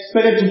are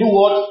expected to do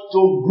what?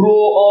 To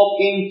grow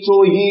up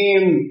into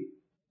Him.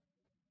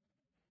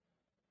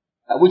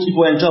 Which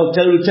people tell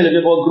you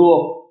about grow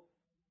up.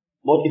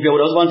 But if your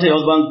husband tell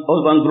your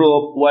husband grow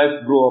up,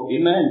 wife grow up.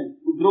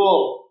 Amen. We grow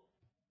up.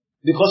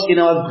 Because in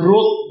our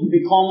growth, we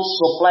become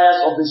suppliers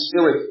of the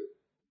Spirit.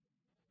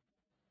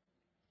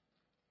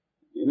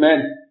 Amen.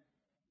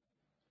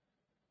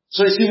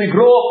 So you see, we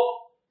grow up.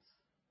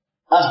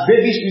 As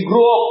babies, we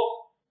grow up.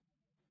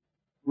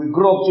 We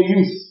grow up to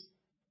youth.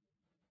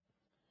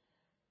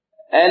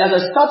 And as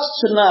I start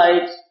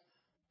tonight,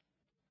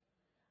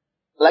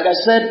 like I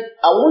said,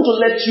 I want to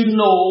let you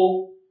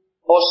know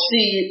or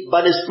see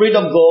by the Spirit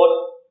of God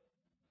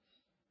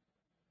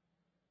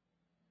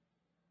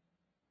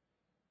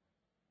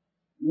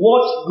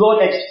what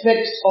God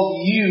expects of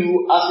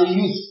you as a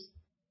youth.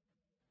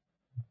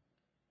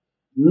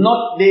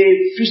 Not the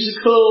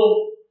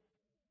physical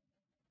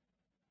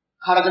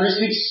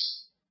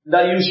characteristics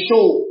that you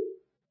show.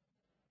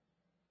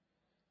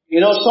 You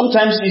know,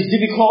 sometimes it's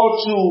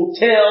difficult to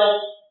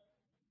tell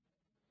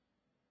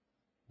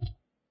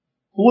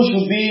who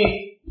should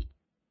be.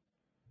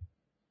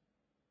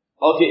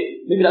 Okay,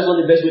 maybe that's not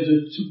the best way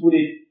to put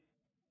it.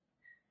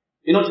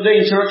 You know, today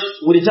in church,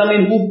 we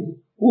determine who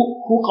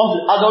comes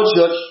to adult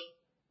church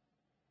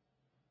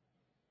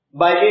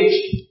by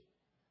age,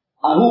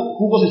 and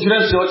who goes to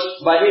children's church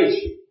by age.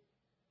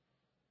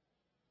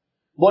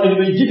 But it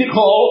will be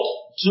difficult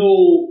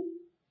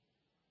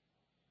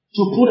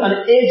to put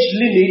an age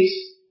limit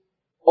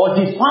or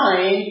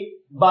define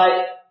by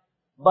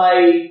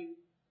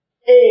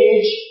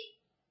age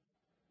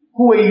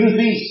who a youth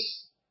is.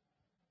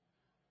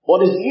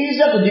 But it's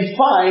easier to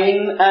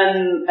define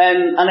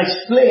and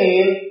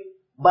explain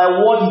by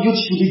what youth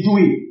should be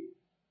doing.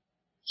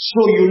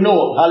 So you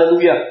know,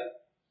 hallelujah.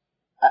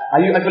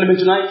 Are you available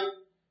tonight?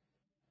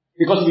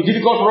 Because it will be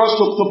difficult for us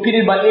to pin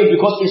it by age,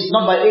 because it's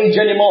not by age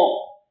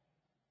anymore.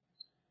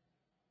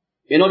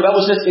 You know, the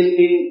Bible says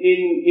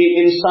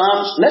in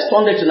Psalms, let's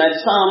turn there tonight,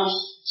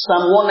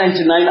 Psalm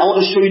 199, I want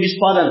to show you this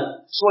pattern,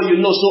 so you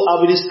know. So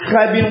I'll be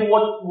describing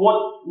what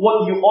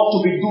you ought to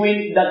be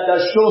doing that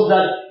shows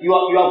that you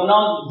have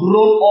now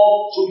grown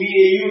up to be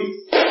a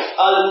youth.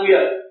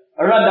 Hallelujah.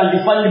 Rather than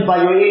defining it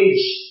by your age,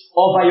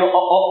 or by your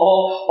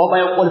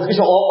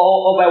qualification,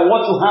 or by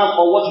what you have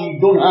or what you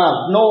don't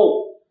have.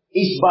 No.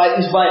 It's by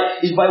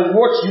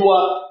what you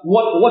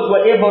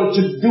are able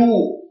to do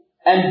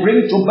and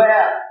bring to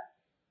bear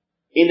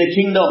in the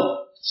kingdom.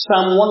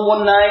 Psalm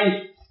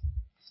 119.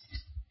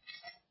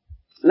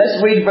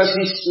 Let's read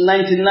verses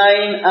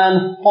 99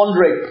 and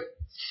 100.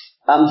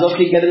 I'm just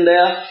getting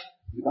there.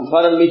 You can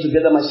pardon me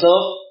together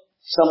myself.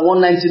 Psalm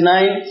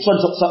 199.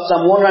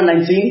 Psalm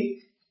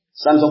 119.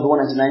 Psalms of the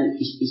 199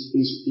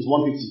 is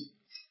 150.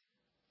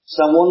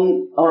 Psalm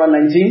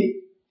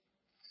 119.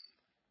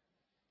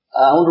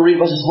 I want to read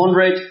verses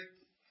 100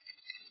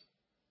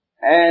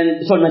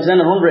 and 99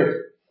 and 100.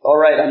 All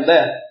right, I'm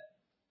there.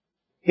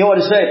 Hear what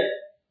it said.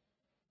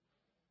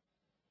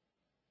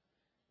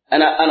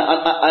 And I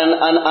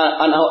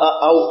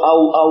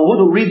want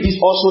to read this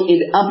also in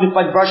the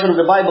Amplified version of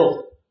the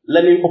Bible.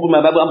 Let me open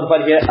my Bible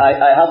Amplified here.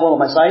 I have one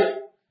on my side.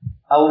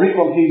 I will read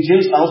from King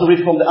James and also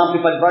read from the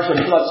Amplified version,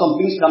 so that some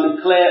things can be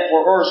clear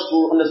for us to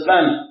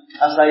understand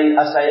as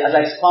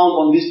I expound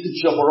on this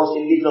picture for us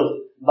a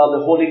little about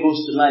the Holy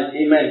Ghost tonight.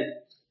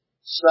 Amen.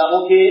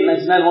 So, okay,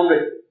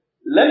 9900.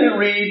 Let me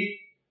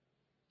read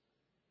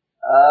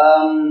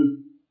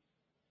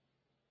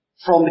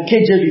from the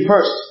KJV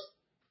first.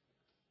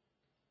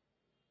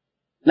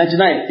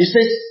 99. It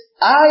says,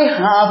 I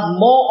have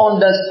more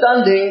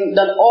understanding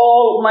than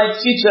all my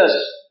teachers.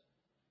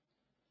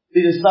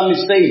 This is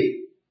Psalmist saying,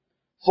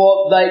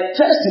 for thy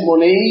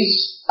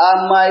testimonies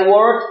are my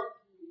word.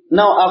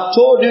 Now I've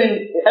told you,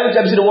 every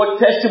time you see the word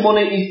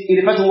testimony, it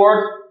refers to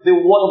the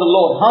word of the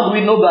Lord. How do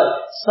we know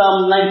that?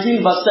 Psalm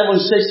 19 verse 7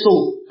 says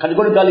so.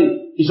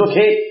 Categorically, it's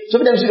okay. So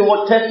every time you see the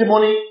word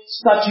testimony,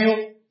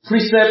 statute,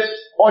 precept,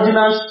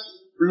 ordinance,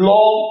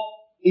 law,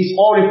 is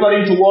all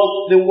referring to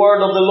what? The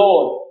word of the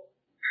Lord.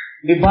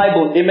 The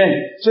Bible,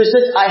 amen. So it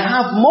says, I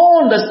have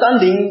more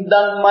understanding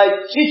than my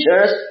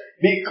teachers,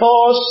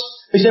 because,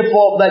 it says,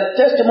 for thy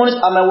testimonies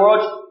are my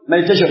word,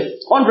 meditation.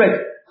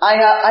 100.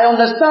 I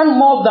understand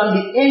more than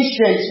the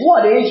ancients. Who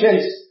are the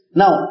ancients?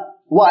 Now,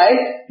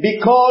 Why?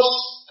 Because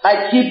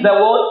I keep thy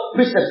word,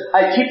 precepts.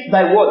 I keep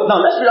thy word.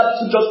 Now let's read that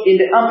scripture in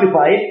the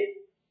Amplified.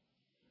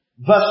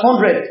 Verse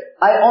 100.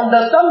 I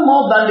understand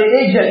more than the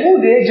aged.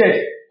 Who the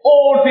aged?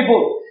 Old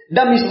people.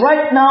 That means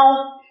right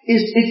now,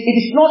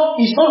 it's not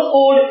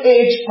old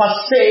age per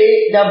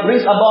se that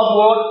brings about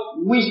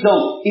what?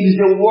 Wisdom. It is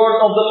the word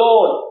of the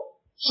Lord.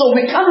 So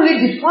we can't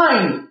really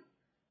define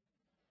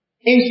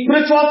in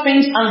spiritual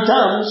things and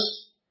terms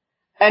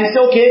and say,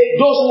 okay,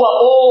 those who are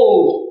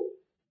old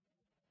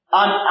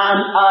and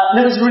are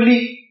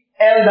necessarily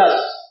elders.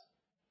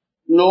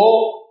 No.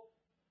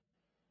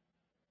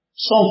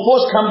 Some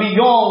folks can be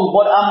young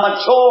but are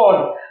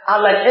matured,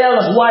 are like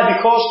elders. Why?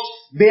 Because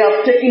they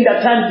have taken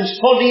the time to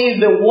study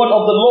the word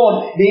of the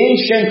Lord, the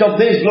ancient of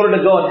days, glory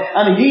to God.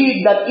 And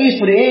he that is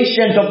for the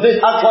ancient of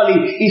days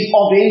actually is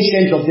of the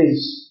ancient of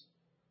days.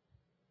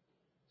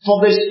 For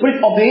the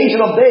spirit of the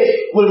ancient of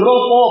days will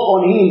rub off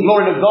on him,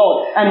 glory to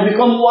God, and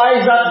become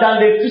wiser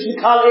than the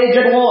physical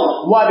aged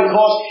one. Why?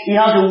 Because he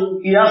has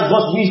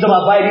God's wisdom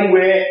abiding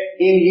where?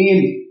 In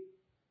him.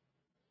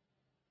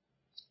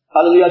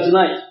 Hallelujah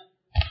tonight.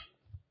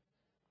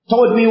 Talk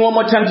with me one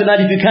more time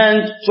tonight if you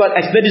can, to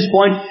explain this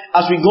point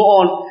as we go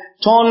on.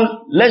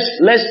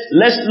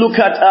 Let's look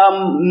at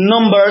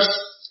Numbers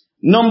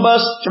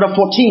chapter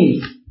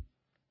 14.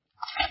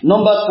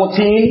 Numbers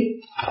 14.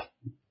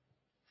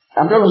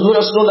 I'm trying to let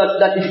us know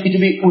that it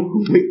will be,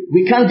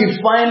 we can't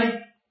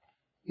define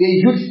the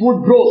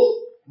youthful growth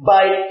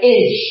by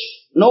age.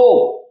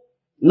 No.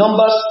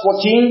 Numbers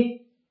 14.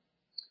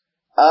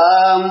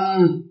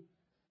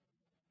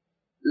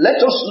 Let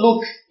us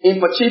look in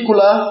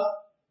particular.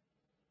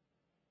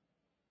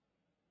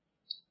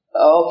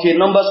 Okay,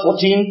 Numbers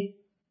 14.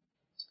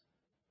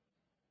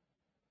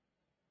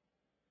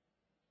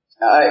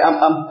 I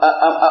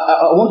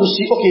want to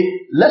see. Okay,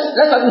 let's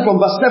start from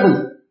verse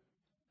 7.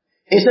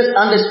 It says,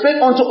 and they spake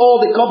unto all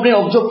the company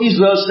of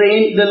Israel,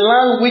 saying, the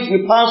land which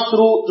we passed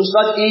through to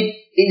search it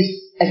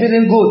is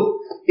exceeding good.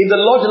 If the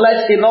Lord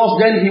delights in us,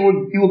 then He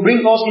will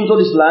bring us into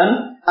this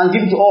land and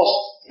give it to us,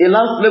 a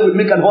land flowing with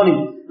milk and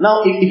honey.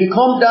 Now, if you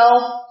come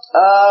down,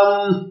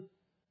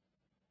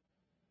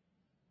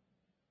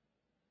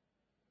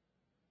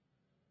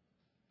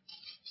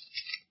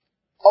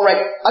 all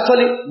right.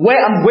 Actually, where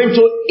I'm going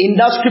to in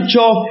that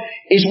scripture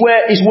is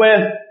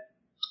where.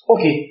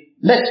 Okay,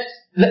 let's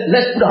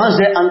put our hands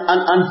there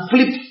and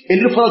flip a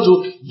little further to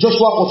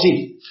Joshua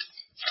 14.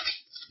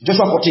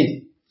 Joshua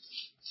 14.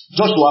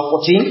 Joshua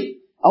 14.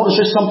 I want to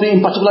show something in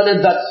particular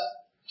that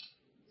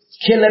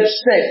Caleb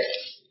said.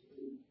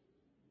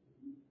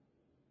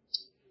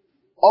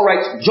 All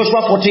right,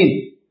 Joshua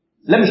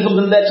 14. Let me show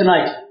them there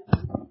tonight.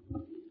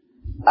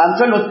 I'm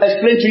trying to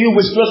explain to you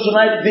with close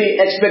tonight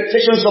the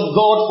expectations of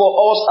God for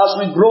us as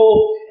we grow,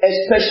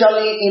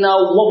 especially in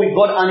our walk with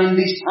God and in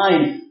this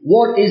time.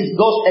 What is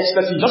God's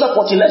expectation? Joshua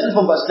 14, lesson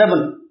from verse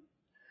 7.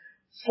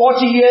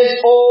 40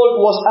 years old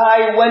was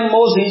I when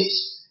Moses,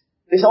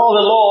 the son of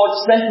the Lord,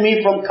 sent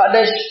me from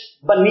Kadesh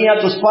Barnea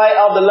to spy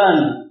out the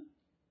land.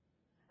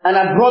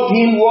 And I brought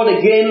him word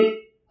again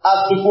as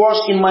it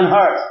was in my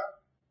heart.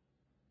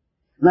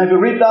 Now if you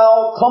read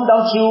down, come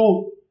down to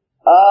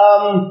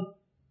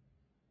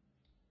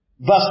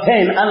verse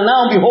 10, and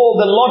now behold,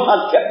 the Lord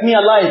has kept me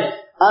alive,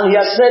 and He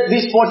has said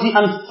this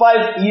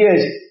 45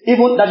 years.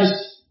 Even that is,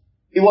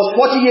 it was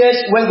 40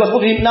 years when God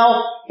put him. Now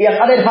He has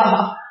added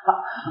how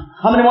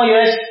many more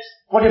years?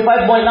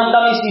 45 more. Now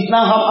that means he's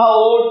now how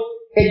old?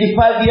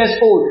 85 years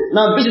old.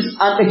 Now this is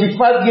an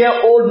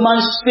 85-year-old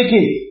man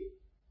speaking.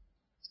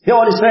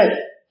 Hear what he said.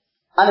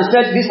 And he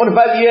said, these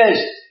 45 years,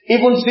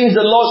 even since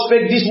the Lord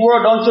spake this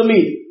word unto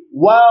me,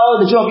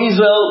 while the children of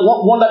Israel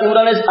wandered in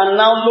wilderness, and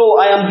now lo,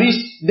 I am this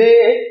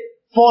day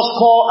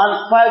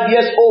 85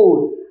 years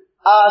old.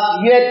 As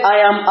yet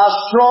I am as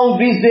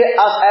strong this day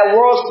as I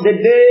was the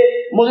day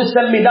Moses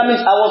sent me. That means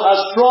I was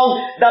as strong.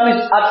 That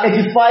means at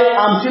 85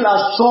 I'm still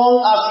as strong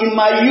as in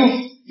my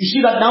youth. You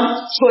see that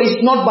now? So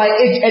it's not by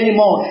age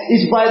anymore.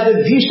 It's by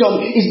the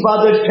vision. It's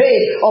by the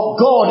faith of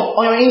God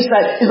on your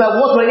inside. It's by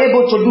what we're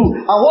able to do.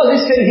 And what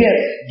is saying here?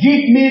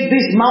 Give me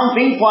this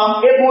mountain, for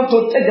I'm able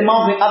to take the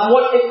mountain at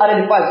what age?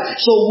 At 85.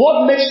 So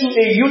what makes you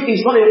a youth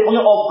is not a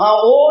function of how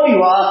old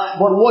you are,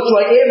 but what you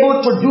are able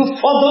to do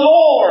for the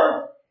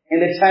Lord in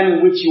the time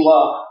in which you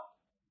are.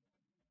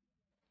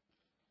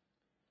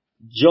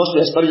 Just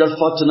to establish that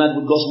fact tonight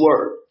with God's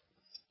word.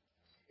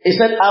 He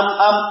said,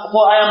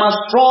 for I am as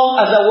strong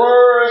as I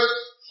was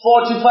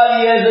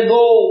 45 years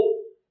ago.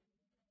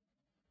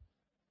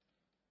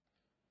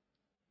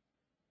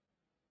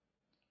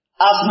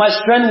 As my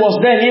strength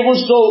was then, even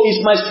so is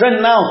my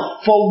strength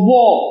now for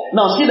war.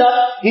 Now see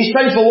that? His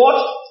strength for what?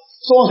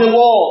 So was a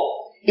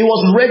war. He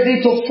was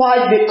ready to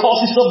fight the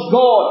causes of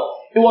God.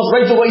 He was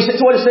ready to war. He said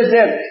what he says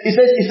there. He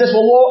says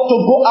for war to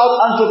go out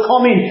and to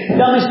come in.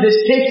 That means the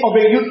state of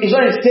a youth is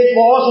not a state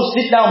for us to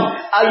sit down.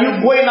 Are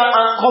you going out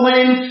and coming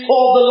in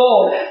for the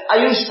Lord?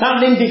 Are you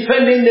standing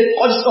defending the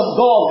causes of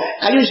God?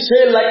 Can you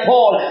say like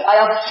Paul,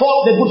 I have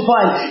fought the good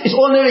fight? It's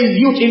only a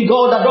youth in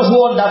God that does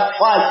want that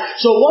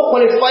fight. So what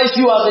qualifies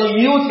you as a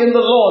youth in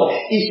the Lord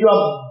is you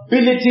are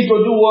ability to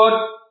do what?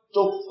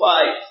 To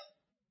fight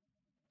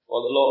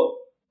for the Lord.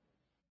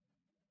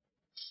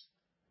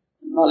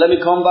 Now let me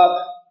come back.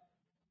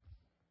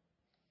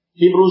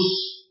 Hebrews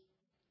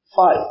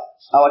 5,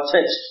 our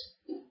text.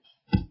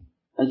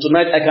 And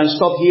tonight I can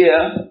stop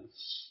here.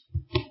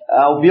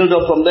 I'll build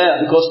up from there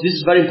because this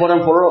is very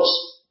important for us.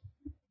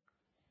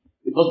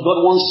 Because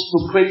God wants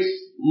to create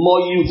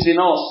more youth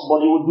in us, but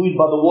He will do it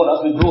by the word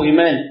as we grow.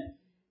 Amen.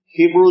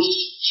 Hebrews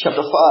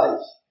chapter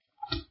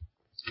 5.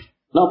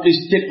 Now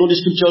please take note of the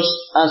scriptures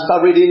and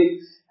start reading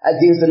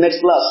against the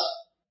next class.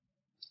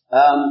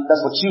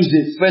 That's for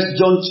Tuesday. 1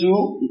 John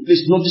 2.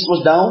 Please note this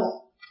was down.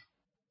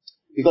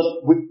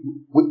 Because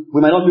we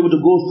might not be able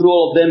to go through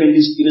all of them in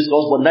this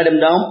course, but write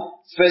them down.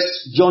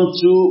 1 John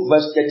 2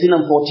 verse 13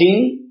 and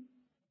 14.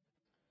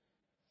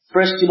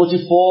 1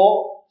 Timothy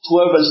 4,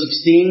 12 and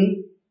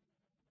 16.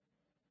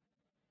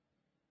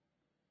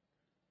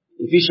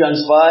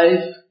 Ephesians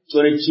 5,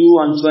 22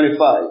 and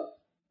 25.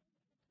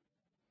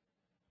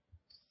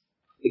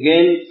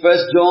 Again, 1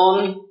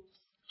 John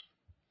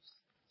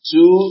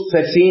 2,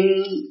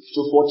 13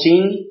 to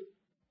 14.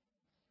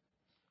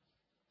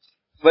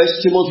 1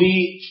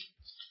 Timothy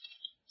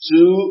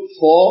 2,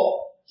 4,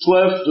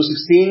 12 to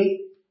 16.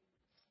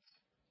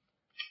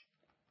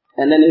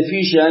 And then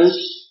Ephesians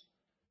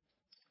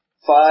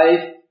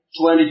 5,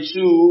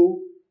 22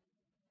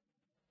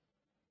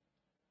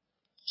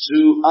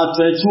 to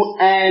 22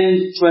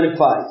 and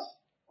 25.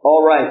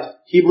 All right.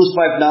 Hebrews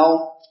 5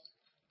 now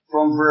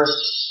from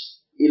verse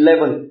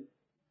 11.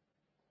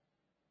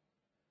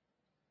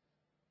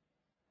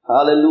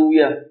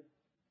 Hallelujah.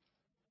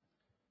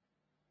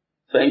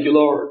 Thank you,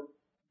 Lord.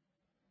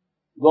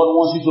 God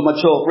wants you to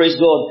mature. Praise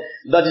God.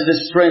 That is the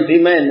strength.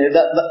 Amen.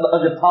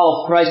 That's the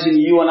power of Christ in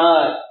you and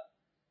I.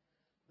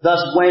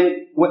 That's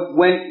when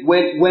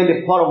the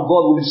power of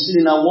God will be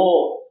seen in our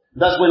world.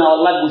 That's when our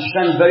light will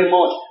shine very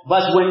much.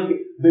 That's when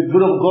the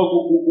glory of God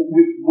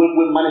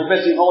will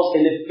manifest in us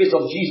in the face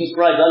of Jesus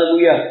Christ.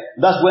 Hallelujah.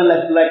 That's when,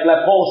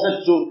 like Paul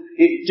said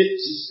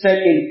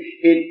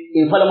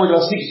in Philemon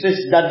verse 6,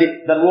 says that the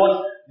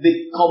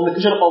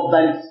communication of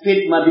thy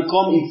faith might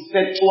become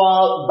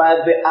effectual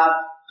by the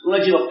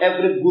acknowledging of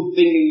every good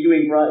thing in you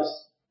in Christ.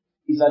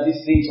 These are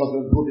these things of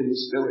your growth in the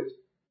Spirit.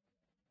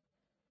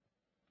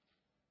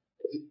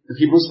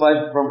 Hebrews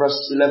 5 from verse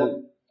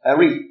 11. I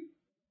read.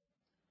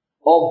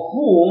 Of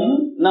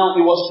whom, now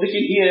he was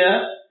speaking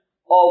here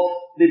of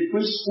the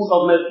priesthood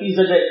of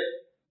Melchizedek.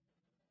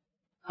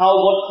 How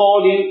God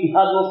called him, he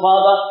had no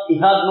father, he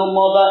had no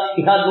mother,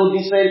 he had no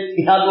descent,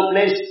 he had no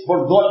place,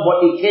 but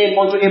he came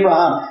unto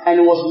Abraham,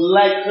 and he was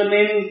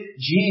likening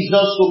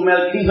Jesus to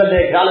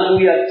Melchizedek,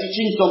 hallelujah,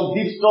 teaching some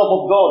deep stuff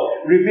of God,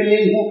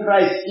 revealing who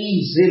Christ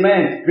is,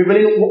 amen,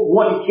 revealing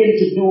what he came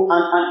to do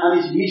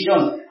and his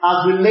mission, as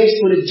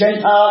relates to the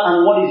Gentile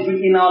and what is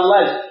doing in our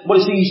lives. But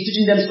you see, he's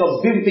teaching them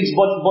some deep things,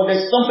 but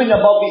there's something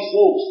about these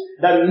folks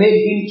that made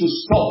him to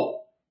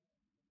stop.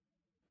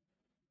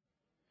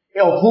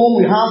 Of whom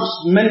we have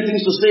many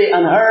things to say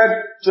and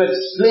heard to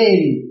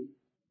explain.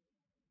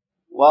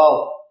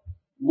 Wow.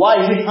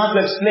 Why is it hard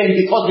to explain?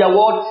 Because they are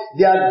what?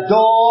 They are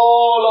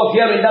dull of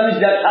hearing. That means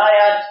they are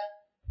tired.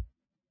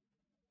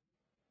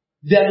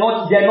 They are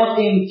not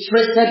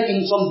interested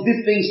in some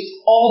deep things.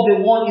 All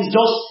they want is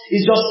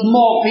just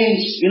small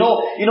things.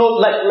 Like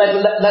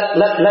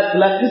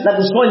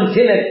we saw in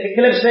Caleb.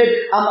 Caleb said,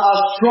 I'm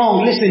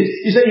strong. Listen,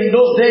 he said, in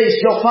those days,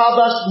 your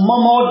fathers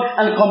murmured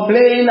and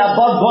complained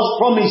about God's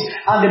promise,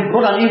 and they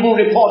brought an evil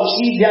report.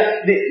 You see,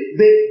 they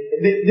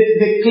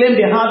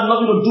claim they had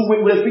nothing to do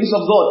with the things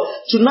of God.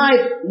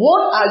 Tonight,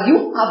 what are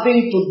you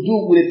having to do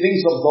with the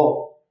things of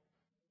God?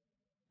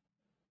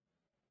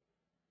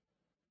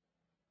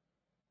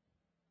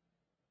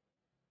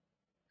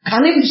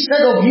 Can it be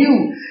said of you,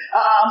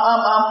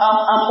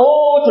 I'm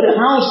all to the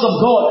house of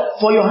God,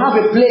 for you have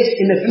a place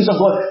in the things of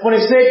God. When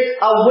he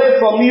said, away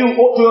from you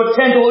to your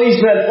tent, O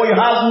Israel, for you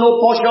have no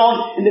portion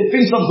in the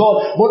things of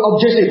God, but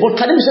objective. But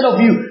can it be said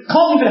of you,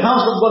 come into the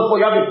house of God, for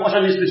you have a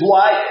portion in this place.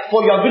 Why?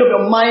 For you have made up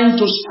your mind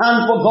to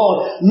stand for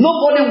God.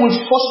 Nobody will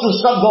force you to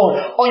serve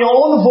God. On your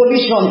own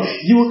volition,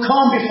 you will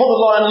come before the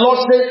Lord, and the Lord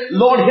said,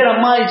 Lord, here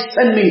am I,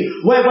 send me.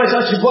 Wherever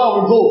I should go, I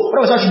will go.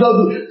 Whatever I should go,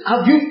 I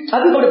will do.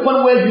 Have you got to the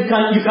point where you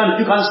can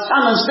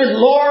stand and say,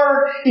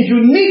 Lord, if you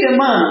need a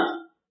man,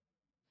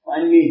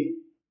 find me.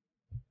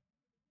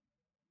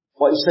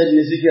 For he said in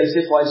Ezekiel, he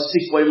said, for I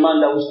seek for a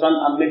man that will stand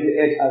and make the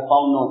earth, I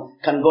found none.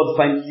 Can God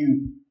find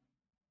you?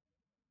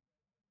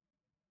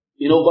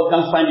 God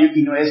can't find you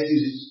in your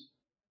excuses.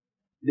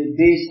 The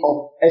days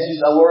of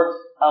excuses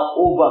are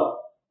over.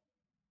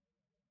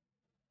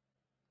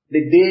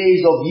 The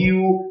days of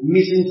you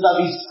missing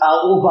service are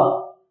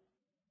over.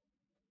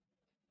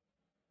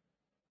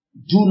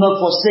 Do not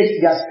forsake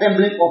the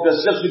assembling of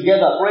yourselves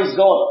together. Praise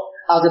God.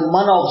 As a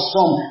manner of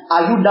some.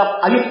 Are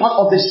you part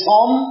of the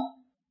some?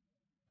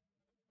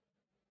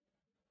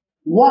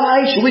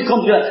 Why should we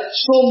come together?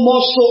 So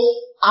much so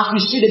as we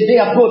see the day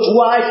approach.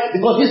 Why?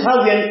 Because this is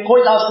how we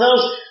encourage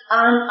ourselves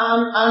and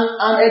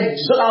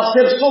exalt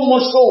ourselves so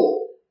much so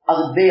as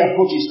the day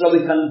approaches, so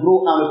we can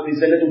grow and be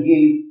presented to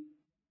Him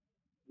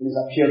in His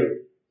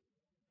appearing.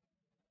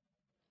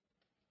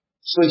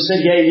 So He said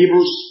here in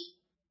Hebrews,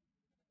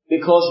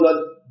 because you are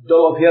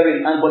dull of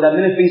hearing, but there are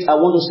many things I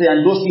want to say,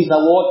 and those things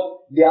are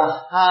what? They are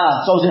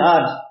hard. Something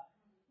hard.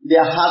 They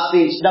are hard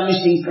things. That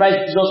means in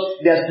Christ Jesus,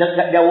 they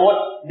are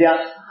what? They are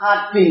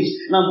hard things.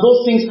 Now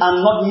those things are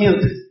not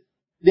milk.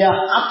 They are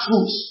hard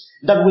truths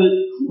that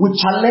will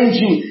challenge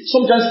you.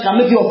 Sometimes can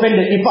make you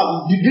offended. In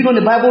fact, do you know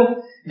in the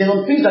Bible, there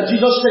are things that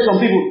Jesus said to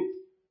people,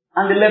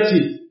 and they left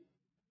Him.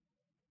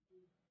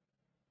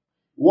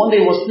 One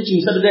day He was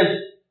preaching, He said to them,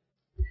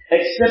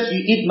 except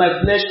you eat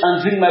my flesh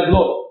and drink my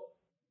blood,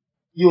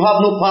 you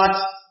have no part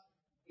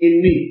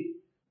in me.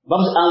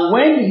 And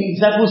when His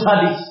disciples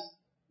heard it,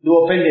 they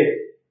were offended.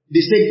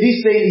 They said, this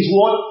saying is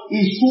what?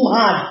 Is too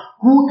hard.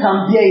 Who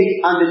can bear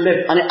it? And they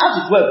left. And they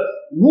asked the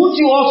 12, would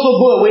you also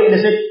go away? And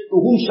they said, to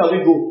whom shall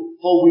we go?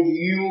 For with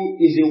you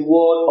is a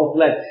word of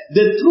life.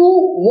 The true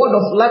word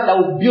of life that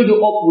will build you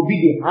up will be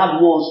the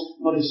hard ones,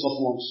 not the soft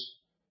ones.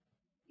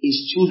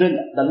 It's children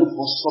that look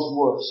for soft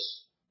words.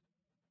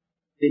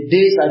 The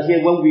days are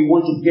here when we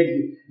want to get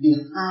the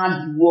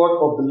hard word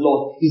of the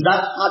Lord. Is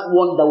that hard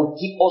one that will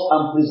keep us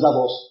and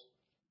preserve us.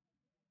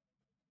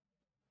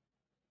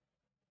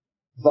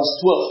 Verse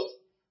 12.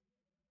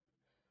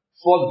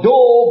 For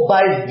though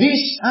by this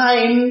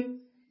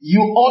time you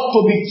ought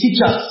to be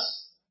teachers.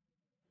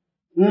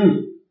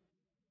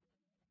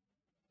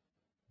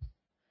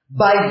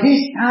 By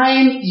this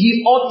time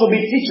ye ought to be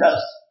teachers.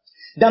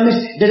 That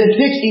means there is a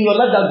stage in your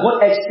life that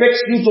God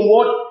expects you to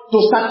what? To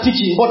start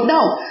teaching. But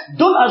now,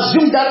 don't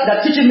assume that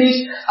teaching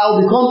means I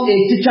will become a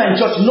teacher in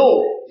church.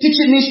 No.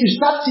 Teaching means you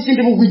start teaching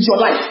people with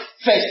your life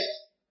first.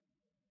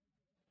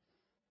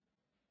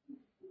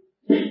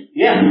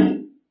 Yeah.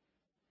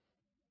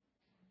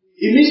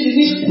 It means,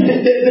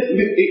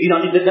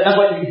 that's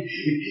why if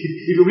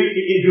you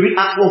read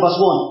Acts 1 verse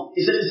 1,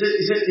 it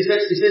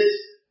says,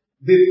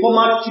 the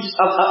former teachers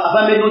have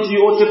I made known to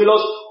you, O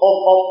Theophilus,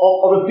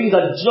 of the things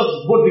that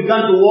Jesus both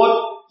began to what?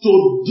 To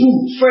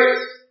do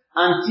first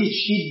and teach.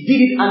 He did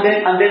it and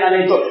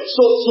then taught.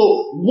 So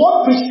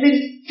what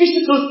precedes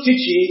physical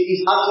teaching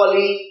is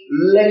actually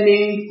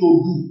learning to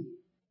do.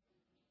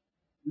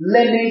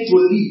 Learning to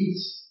live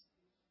it.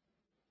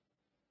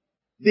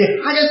 The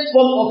highest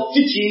form of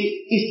teaching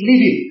is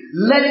living.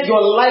 Let your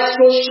light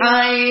so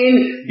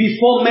shine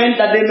before men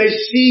that they may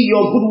see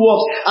your good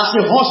works. As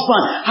a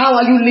husband, how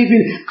are you living?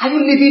 Are you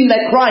living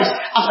like Christ?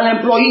 As an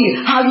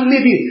employee, how are you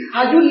living?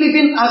 Are you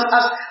living as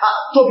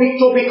to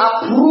be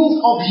approved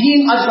of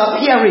Him as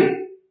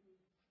appearing?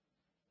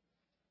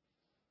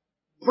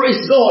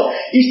 Praise God.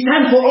 It's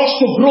time for us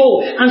to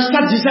grow and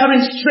start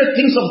desiring straight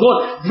things of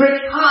God.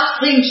 Break hard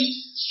things.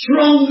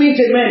 Strong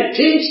meated men,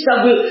 things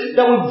that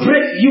will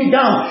break you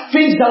down,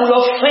 things that will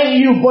offend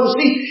you. But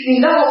see,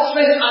 in that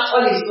offense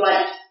actually is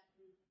like,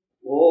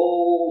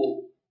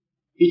 oh,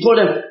 He told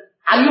them,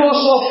 are you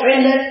also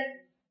offended?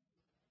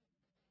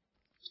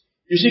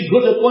 You see, go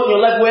to the point in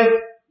your life where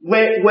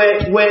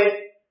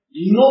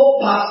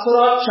no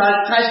pastoral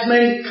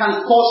chastisement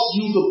can cause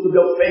you to be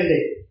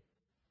offended.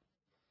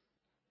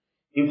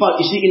 In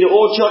fact, you see, in the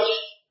old church,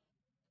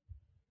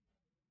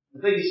 I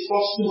think it's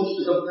 1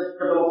 Timothy chapter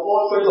 4,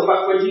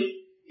 20,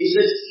 it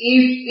says,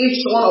 if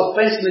someone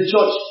offends in the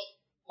church,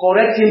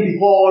 correct him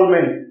before all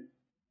men.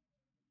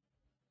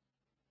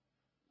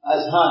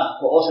 As hard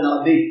for us in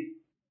our day.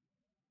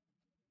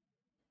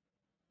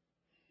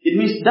 It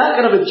means that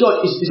kind of a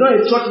church is not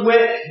a church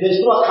where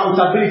there's no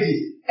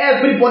accountability.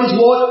 Everybody's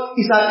word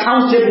is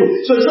accountable.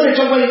 So it's not a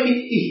church where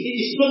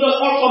it's not just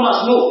all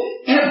comers. No.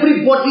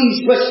 Everybody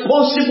is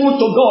responsible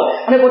to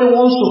God. Everybody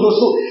wants to go.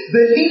 So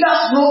the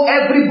leaders know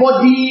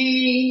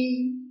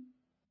everybody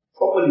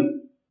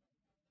properly.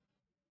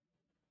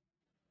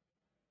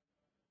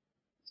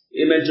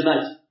 Amen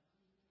tonight.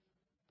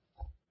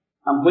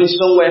 I'm going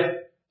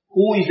somewhere.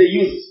 Who is the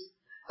youth?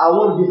 I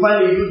won't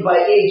define the youth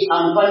by age.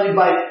 I'm defining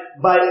by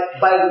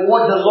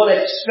what the Lord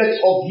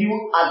expects of you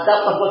at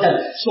that particular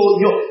time.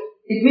 So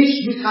it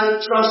means you can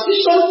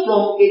transition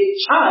from a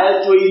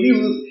child to a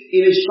youth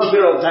in a short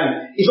period of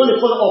time. It's not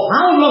a question of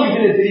how long you've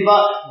been a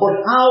believer, but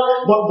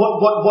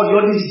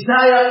your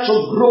desire to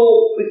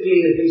grow quickly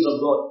in the things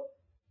of God.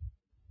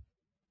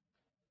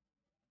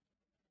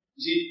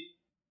 You see,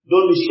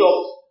 don't be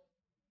shocked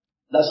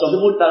that some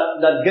people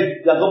that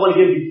God born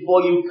again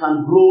before you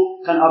can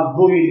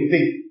outgrow you in the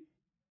faith.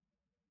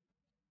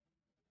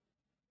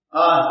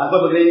 I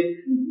got born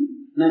again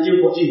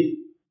 1914.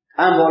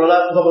 I'm born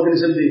again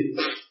the same day.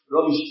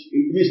 Rubbish.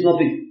 It means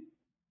nothing.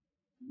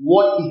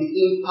 What is the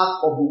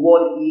impact of the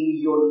word in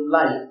your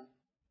life?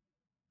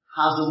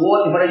 Has the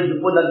word encouraged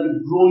before that you've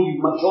grown,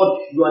 you've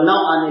matured, you are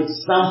now an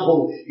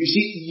example. You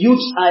see,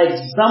 youths are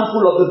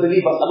example of the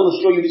believers. I'm going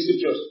to show you the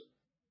scriptures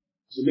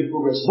to make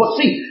progress. But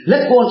see,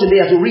 let's go on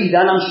today as we read,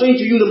 and I'm showing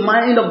to you the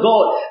mind of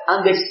God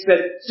and the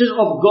expectation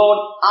of God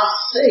as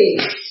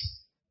saints.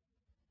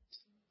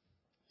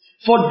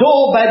 For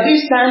though by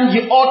this time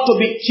you ought to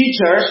be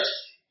teachers,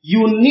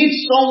 you need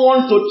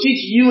someone to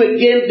teach you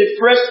again the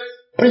first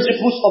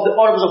principles of the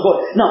oracles of God.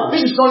 Now,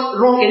 this is not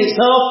wrong in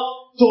itself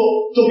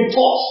to be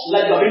taught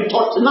like you are being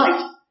taught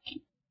tonight.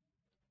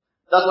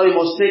 That's why you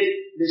must take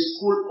the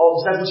school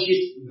of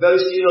discipleship very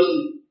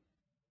seriously.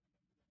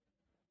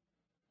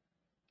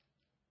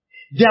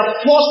 There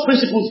are false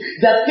principles.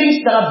 There are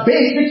things that are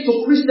basic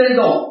to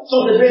Christendom. So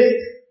the basic.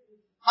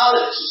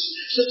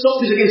 So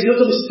please again, you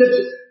don't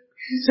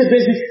say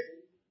basic.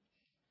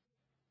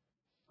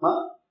 Huh?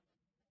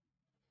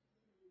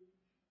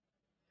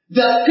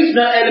 There are things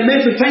that are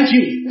elementary, thank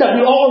you, that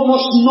we all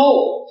must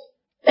know.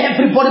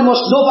 Everybody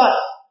must know that.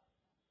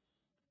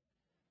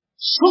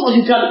 So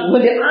you can,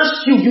 when they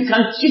ask you, you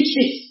can teach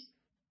it.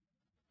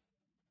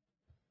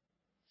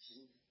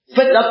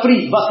 First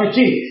 3, verse 15.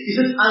 It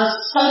says, and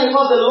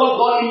sanctify the Lord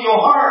God in your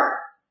heart,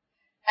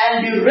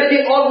 and be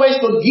ready always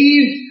to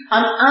give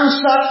an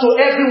answer to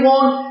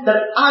everyone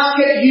that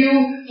asketh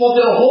you for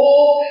the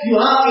hope you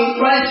have in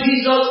Christ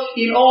Jesus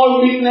in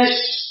all meekness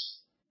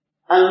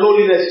and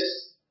lowliness.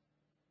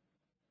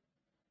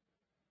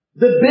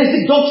 The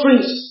basic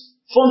doctrines,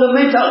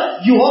 fundamental,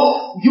 you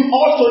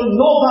also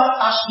know that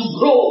as you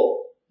grow.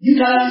 You're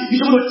going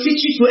to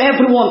teach it to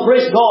everyone.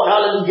 Praise God.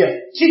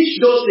 Hallelujah. Teach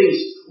those things.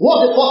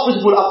 What's the first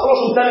principle? I've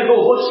told some time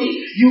ago. But see,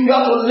 you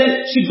got to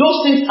learn. See,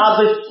 those things are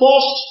the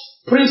first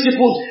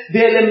principles,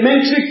 the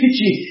elementary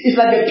teaching. It's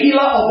like a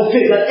pillar of the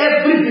faith that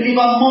every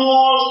believer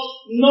must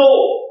know.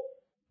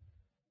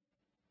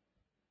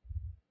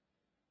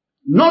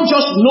 Not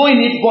just knowing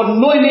it, but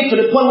knowing it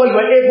to the point where you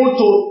are able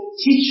to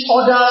teach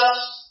others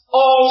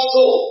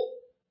also.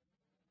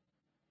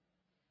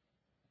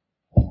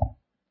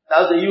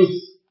 That's the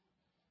youth.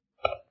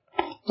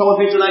 Come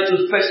with me tonight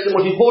to 1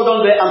 Timothy. Hold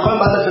on there. I'm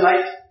coming back there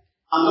tonight.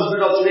 I'm not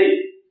read up today.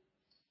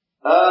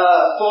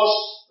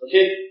 First,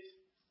 okay.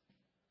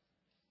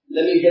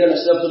 Let me get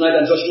myself tonight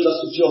and just read that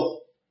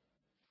scripture.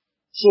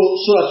 So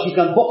that you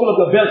can buckle up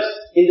your belt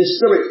in the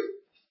spirit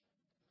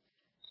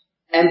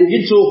and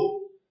begin to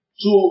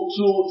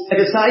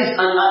exercise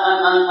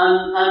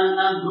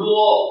and grow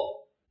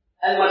up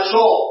and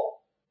mature.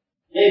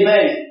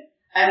 Amen.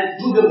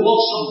 And do the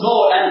works of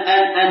God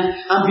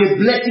and be a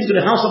blessing to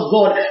the house of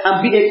God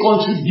and be a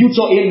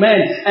contributor,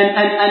 amen.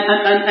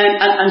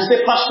 And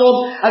say,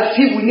 Pastor, I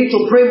feel we need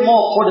to pray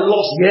more for the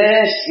lost.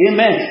 Yes,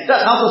 amen.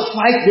 That's how to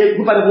fight the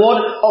group by the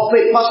word of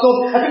faith.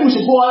 Pastor, I think we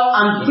should go out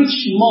and preach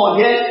more.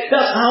 Yes,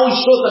 that's how it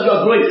shows that you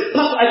are growing.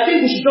 Pastor, I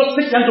think we should just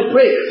take time to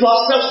pray to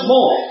ourselves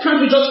more.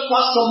 Can't we just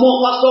fast some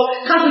more, Pastor?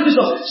 Can't we do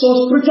some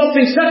spiritual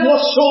things? That's what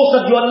shows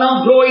that you are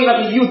now growing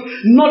as a youth,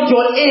 not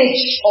your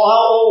age or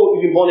how old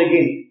you've been born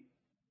again.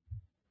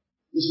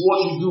 It's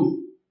what you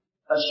do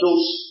that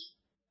shows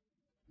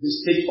the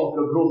state of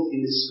your growth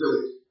in the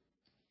spirit.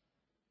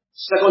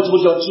 2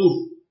 Timothy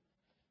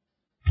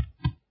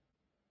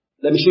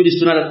 2. Let me show you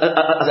this tonight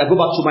as I go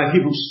back to my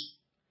Hebrews.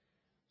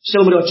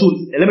 2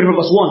 Timothy 2, let me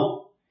read verse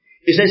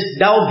 1. It says,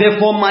 thou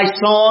therefore, my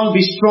son,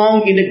 be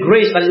strong in the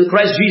grace that is in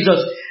Christ Jesus,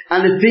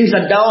 and the things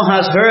that thou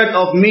hast heard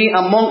of me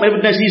among my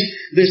witnesses,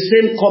 the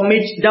same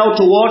commit thou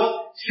to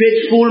what?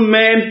 Faithful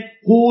men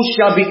who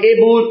shall be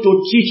able to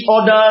teach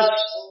others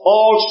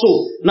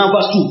also. Now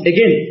verse 2.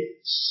 Again.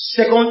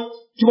 2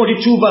 Timothy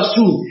 2 verse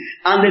 2.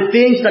 And the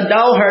things that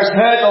thou hast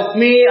heard of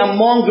me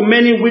among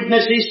many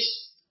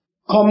witnesses,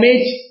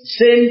 commit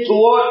same to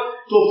what?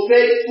 To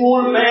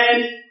faithful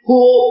men who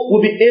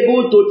will be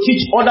able to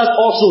teach others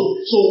also.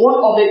 So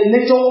one of the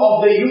nature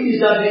of the youth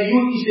is that the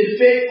youth is a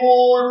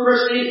faithful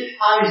person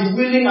and is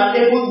willing and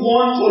able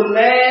one to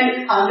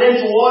learn and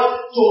then to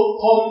what?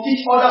 To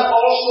teach others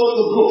also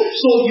to grow.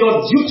 So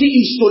your duty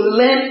is to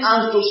learn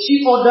and to see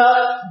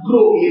others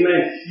grow.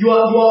 Amen. You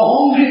are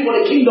hungry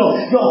for the kingdom.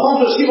 You are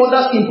hungry to see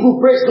others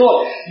improve. Praise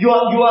God. You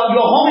are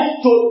hungry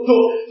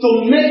to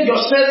make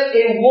yourself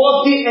a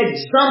worthy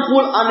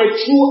example and a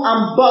true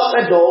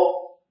ambassador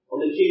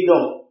of the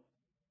kingdom.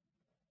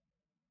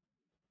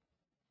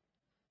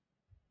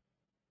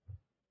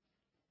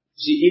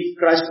 See, if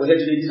Christ were here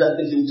today, these are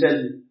things he will tell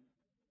you.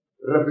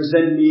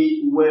 Represent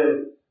me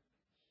well.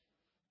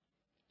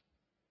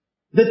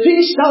 The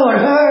things thou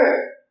hast heard.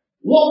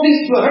 What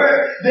things you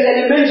heard? The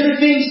elementary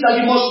things that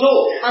you must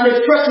know. And the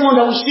first one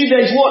that we see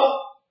there is what?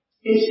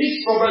 In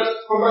 6 from verse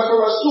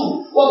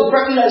 2. What the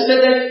first thing that I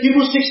said there?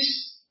 Hebrews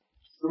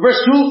 6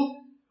 verse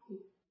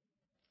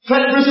 2.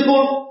 First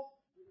principle.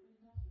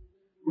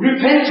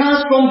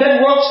 Repentance from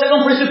dead works.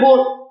 Second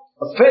principle.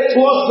 Faith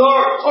towards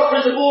God.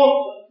 Third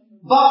principle.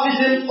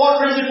 Baptism, fourth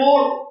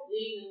principle,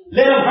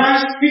 laying of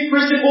hands, fifth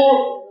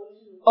principle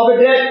of the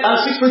dead, and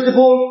sixth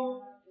principle.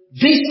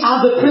 These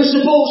are the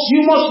principles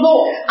you must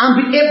know and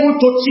be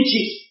able to teach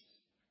it.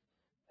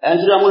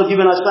 And today I'm going to give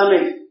an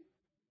assignment.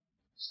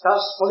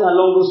 Start studying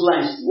along those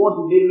lines. What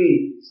do they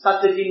mean?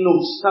 Start taking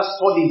notes. Start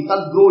studying.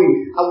 Start growing.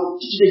 I will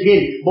teach it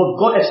again. But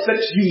God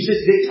expects you. He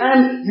says, the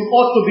time you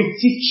ought to be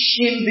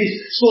teaching this.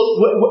 So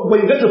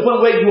when you get to the point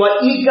where you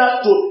are eager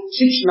to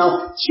teach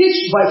now,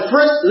 teach by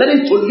first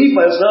learning to live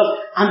by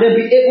yourself and then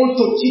be able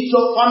to teach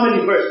your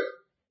family first.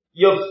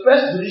 Your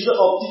first decision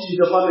of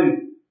teaching your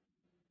family.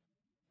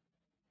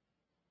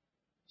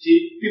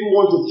 See, people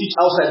want to teach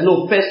outside.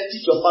 No, first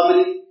teach your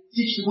family.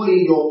 Teach people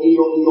in your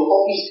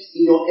office,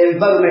 in your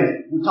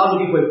environment, without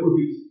looking for a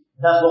pulpit.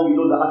 That's what we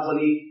know that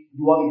actually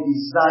you have a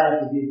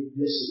desire to be a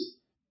blessing.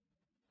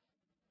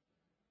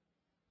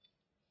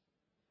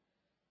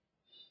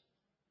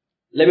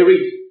 Let me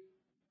read.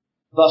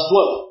 Verse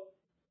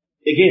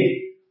 12. Again.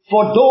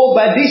 For though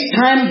by this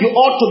time you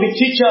ought to be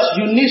teachers,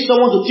 you need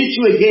someone to teach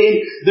you again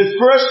the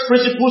first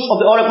principles of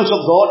the oracles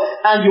of God,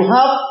 and you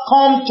have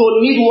come to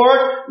need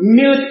what?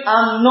 Milk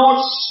and not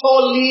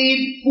solid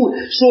food.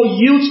 So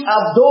youths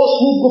are those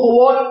who go for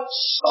what?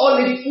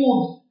 Solid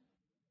food.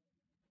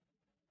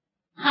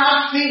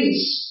 Hard things.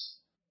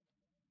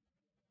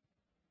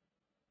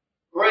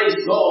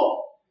 Praise God.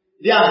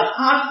 There are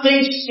hard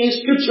things in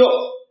Scripture.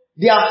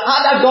 There are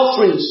harder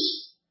doctrines.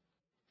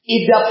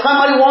 If they are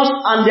primary ones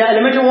and they are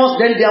elementary ones,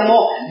 then they are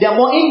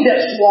more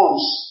in-depth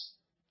ones.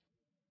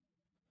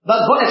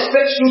 But God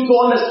expects you to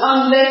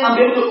understand them and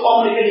be able to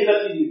communicate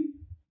effectively.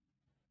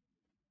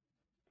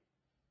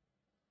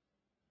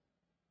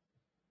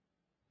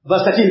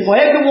 Verse 13, for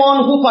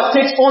everyone who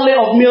partakes only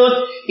of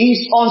milk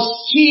is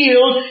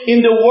unskilled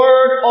in the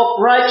word of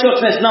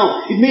righteousness.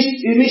 Now, it means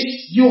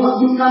you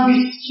can be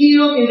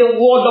skilled in the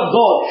word of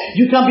God.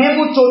 You can be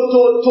able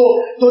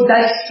to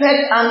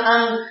dissect and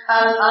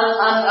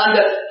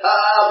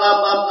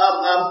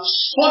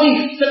study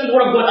the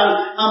word of God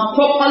and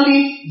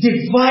properly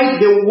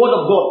divide the word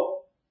of God.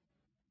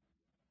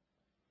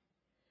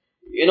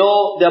 You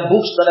know, there are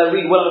books that I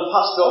read when I'm a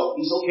pastor.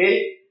 It's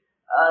okay.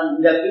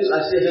 And there are things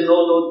I say, no,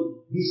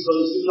 this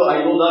one is scripture,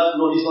 I know that,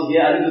 no, this one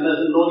here, I read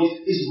that, no,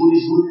 this is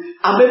good.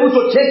 I'm able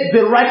to take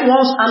the right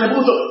ones, I'm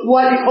able to,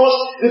 why?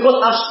 Because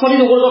I've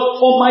studied the word of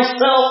God for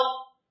myself.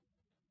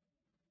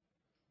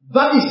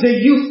 That is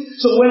the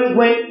youth. So when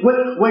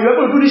you're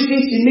able to do these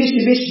things, it means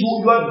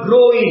you are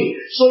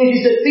growing. So it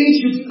is the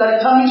things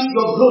that determines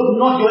your growth,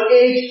 not your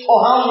age or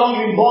how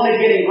long you've been born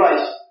again in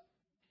Christ.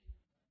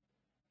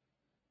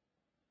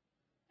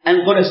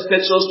 And God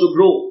expects us to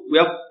grow. We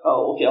have,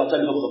 okay, I'll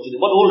tell you about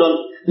today. But hold on,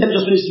 let me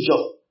just finish the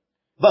show.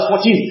 Verse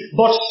 14.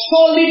 But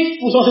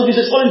solid food, also this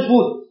is solid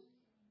food.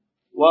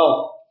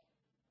 Wow.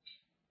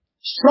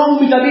 Strong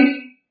meat,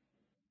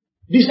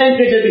 this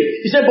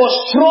NKJV. He said, but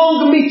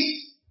strong meat.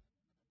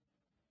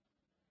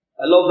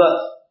 I love that.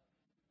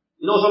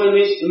 You know what it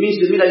means? It means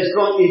the meat that is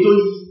strong,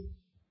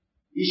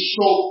 it's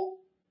strong.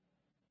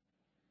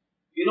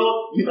 You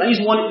know, you can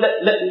use one, let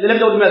me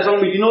tell you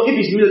strong meat. You know, if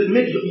it's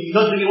milk, you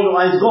don't drink it one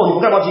and it's gone. You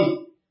forget about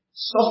it.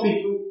 Soft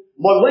meat too.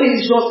 But when it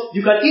is short,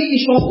 you can eat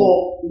this one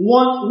for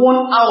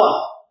one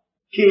hour.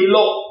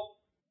 Long.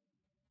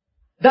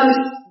 That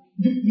means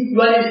you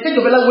are in a state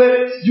of life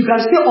where you can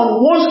stay on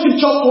one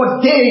scripture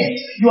for days.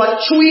 You are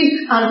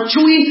chewing and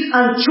chewing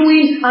and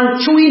chewing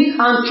and chewing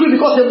and chewing,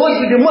 because the more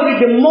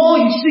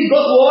you see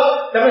God's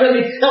word. That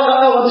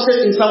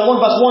says in Psalm 1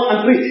 verse 1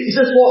 and 3. It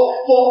says,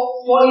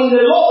 for in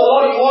the law of the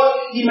Lord is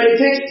what? He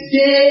meditates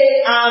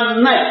day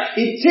and night.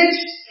 It takes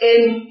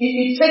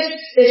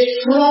a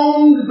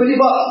strong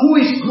believer who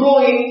is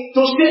growing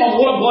to stay on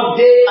word of God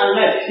day and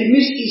night. It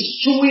means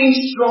he's chewing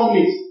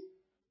strongly.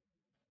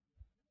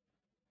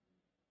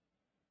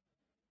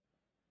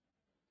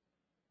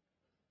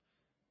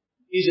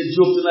 It's a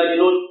joke tonight, you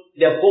know,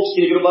 there are folks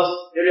in the Yoruba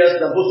areas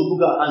that go to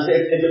Buga and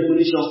say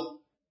ejaculation.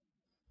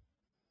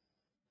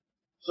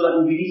 So that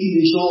we'll be eating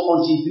the nation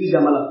until it reaches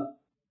Amala.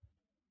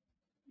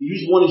 You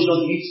use one nation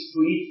to eat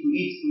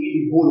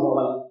the whole of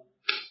Amala.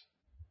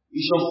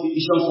 Nation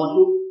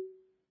control.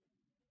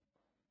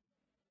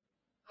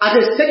 At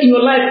a step in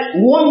your life,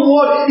 one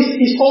word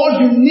is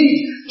all you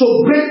need to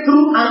break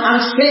through and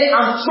stay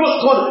and trust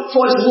God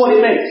for His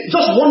word. Amen.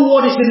 Just one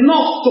word is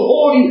enough to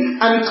hold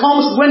you, and it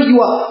comes when you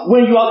are.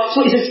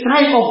 So it's a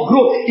sign of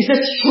growth. It's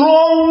a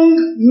strong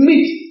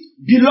meat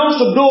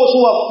belongs to those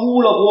who are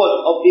full of what?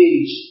 Of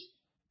age,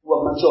 who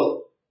are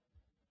matured.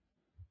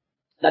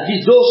 That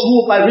is those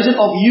who, by reason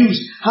of use,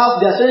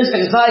 have their senses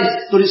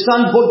exercised to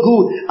discern both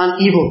good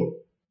and evil.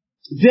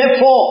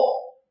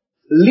 Therefore,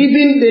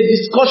 leaving the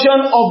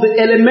discussion of the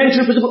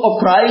elementary principle of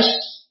Christ,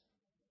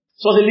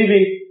 so the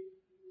living,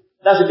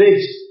 that's the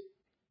base.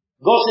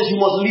 God says you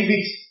must leave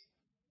it.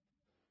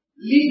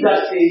 Leave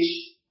that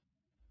stage.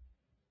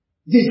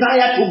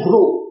 Desire to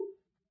grow.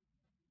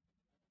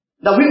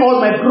 That we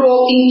all might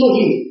grow into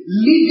Him.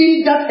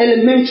 Leaving that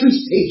elementary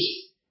stage.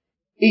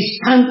 It's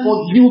time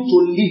for you to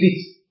leave it.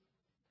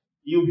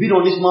 You've been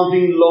on this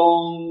mountain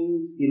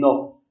long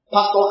enough.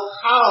 Pastor,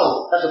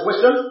 how? That's the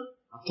question.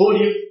 I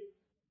told you.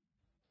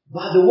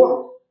 By the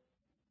word.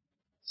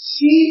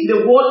 See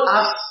the word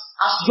as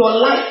your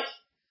life.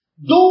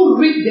 Don't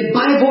read the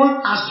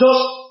Bible as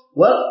just,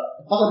 well,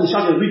 Pastor is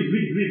shouting, read.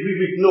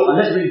 No, and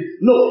let's read.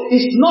 No,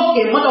 it's not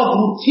a matter of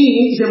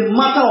routine. It's a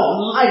matter of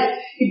life.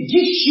 It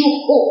gives you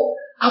hope.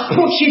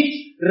 Approach it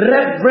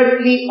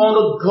reverently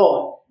unto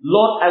God.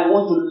 Lord, I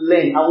want to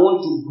learn. I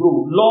want to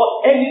grow. Lord,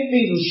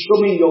 anything you show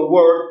me in your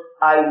word,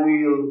 I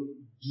will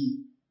do.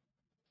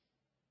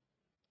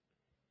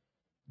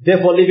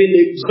 Therefore, leaving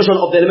the discussion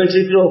of the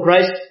elementary principle of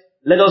Christ,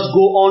 let us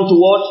go on to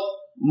what?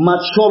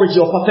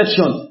 Maturity or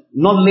perfection.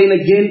 Not laying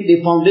again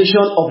the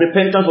foundation of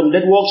repentance from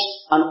dead works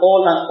and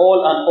all.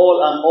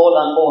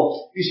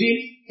 You see,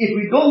 if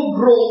we don't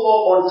grow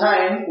up on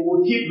time, we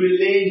will keep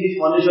relaying this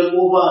foundation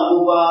over and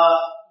over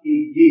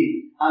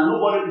again. And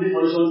nobody will do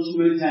foundation too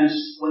many times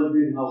when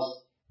we build a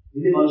house. The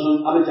name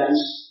mentioned how many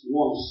times?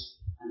 Once.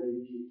 And then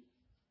you kill.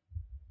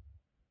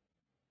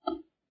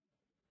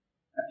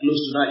 I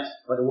close tonight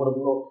by the word of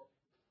God.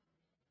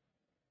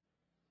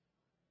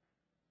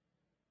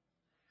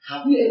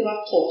 Have you ever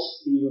thought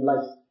in your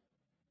life,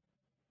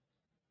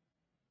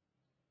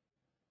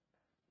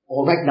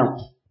 or right now,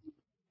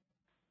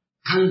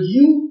 can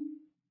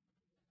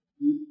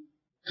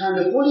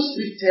the Holy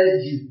Spirit tell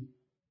you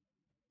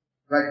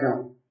right now,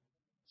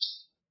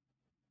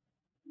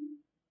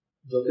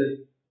 Doctor,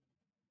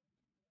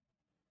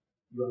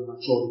 you are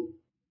maturing?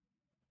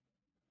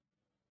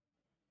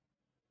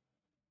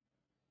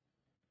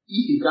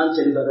 If you can't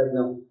tell you that right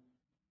now,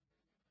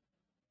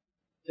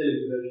 tell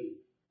it very.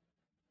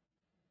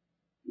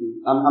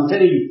 I'm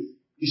telling you.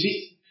 You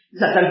see, this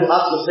is a time to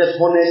ask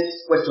yourself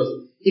honest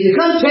questions. If you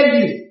can't tell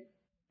you,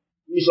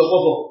 Mr.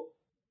 Kofo,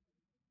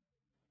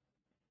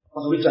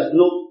 Pastor Richard,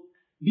 no,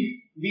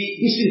 be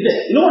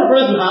sincere. You know what the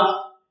problem we have?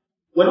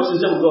 We're not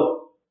sincere with God.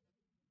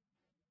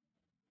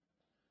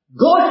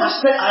 God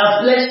has said, I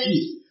have blessed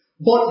you.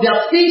 But there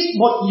are things,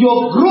 but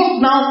your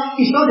growth now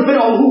is not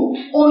dependent on who?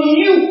 On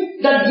you.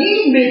 That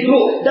ye may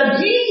grow.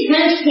 That ye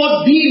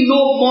henceforth be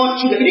no more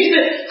children. He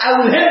said, I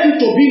will help you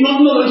to be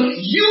no more.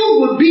 You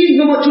will be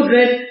no more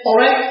children.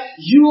 Alright?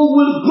 You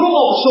will grow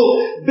up. So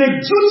the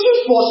duty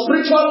for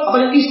spiritual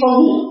ability is on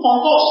who? On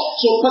us.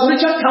 So Pastor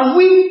Richard,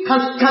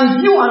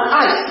 can you and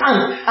I stand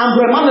and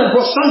Brahman and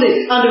Bro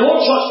Sunday and the whole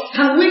church,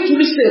 can we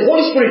truly say,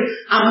 Holy Spirit,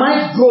 am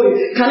I growing?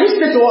 Can he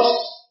say to us,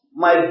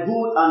 my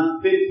good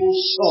and faithful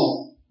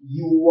son,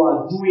 you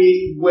are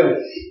doing well.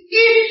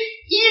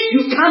 If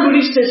you can't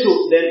really say so,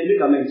 then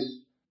make amends.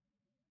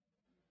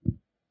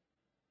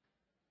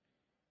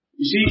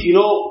 You see,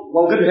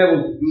 when we get to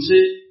heaven, you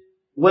say,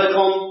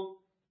 welcome,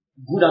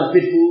 good and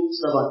faithful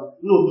servant.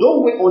 No,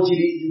 don't wait until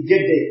you get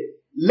there.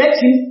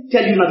 Let him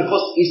tell you now,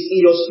 because it's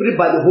in your spirit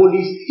by the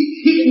Holy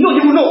Spirit. You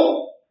will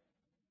know.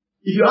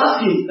 If you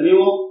ask him, and I'll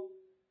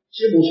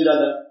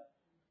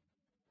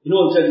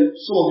tell you,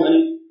 some of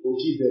you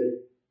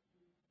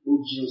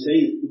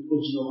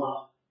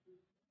are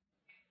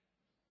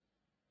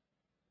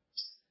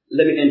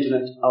let me end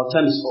tonight. Our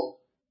time is up.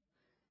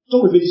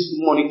 Talk with me this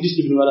evening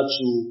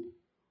to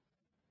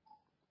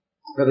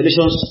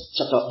Revelation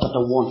chapter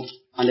 1,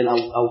 and then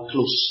I'll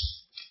close.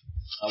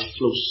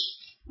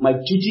 My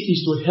duty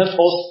is to help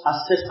us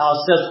assess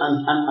ourselves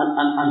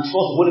and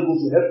trust what is going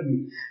to help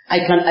you.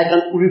 I can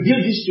reveal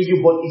this to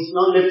you, but it's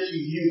not left to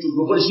you to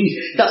go. But you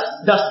see, that's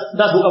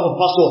what I'm a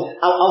pastor.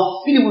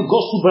 I'll fill it with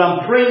God's truth, but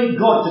I'm praying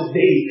God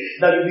today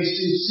that you be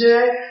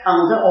sincere and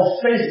without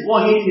offense for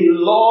him in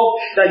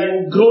love, that you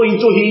will grow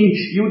into him.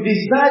 You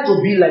desire to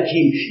be like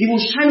him. He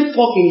will shine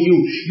forth in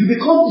you. You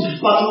become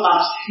his battle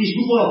axe, his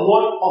weapon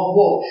of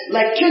war.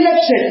 Like Caleb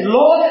said,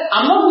 Lord,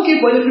 I'm not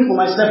looking for anything for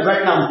myself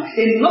right now.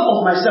 Enough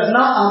of myself.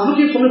 Now I'm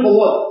looking for me for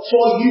what?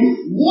 For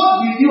you.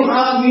 What will you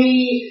have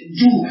me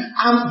do?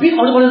 I've been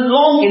on it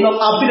long enough.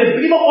 I've been a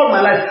believer all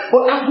my life.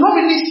 But I've not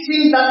really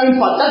seen that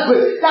impact, that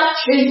way, that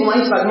change from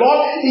my inside. Lord,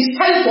 it's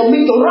time for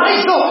me to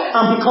rise up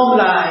and become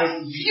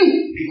like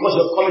you, because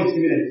your coming is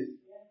imminent.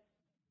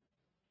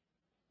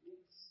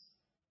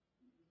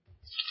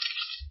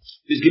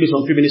 Please give me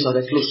some few minutes as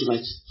I close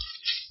tonight.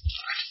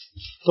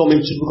 Turn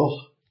into the book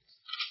of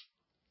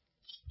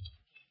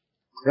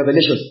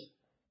Revelation.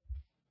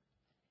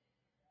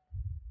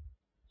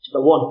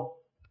 Chapter 1.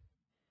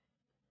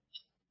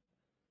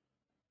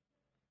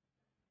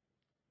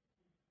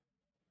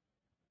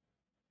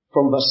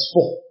 From verse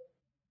 4.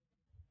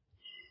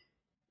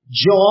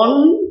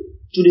 John,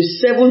 to the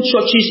 7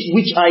 churches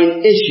which are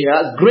in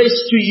Asia,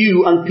 grace to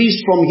you and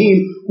peace from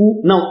him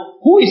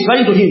who is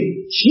writing to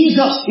him?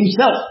 Jesus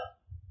himself.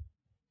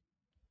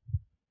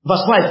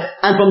 Verse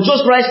 5, and from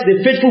Jesus Christ,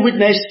 the faithful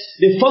witness,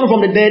 the fallen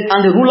from the dead, and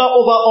the ruler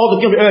over all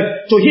the kingdom of the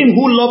earth, to him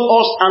who loved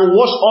us and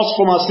washed us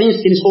from our sins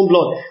in his own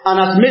blood, and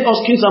has made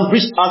us kings and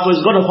priests unto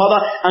his God and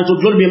Father, and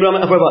to glory be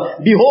forever.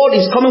 Behold,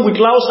 he is coming with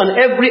clouds, and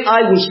every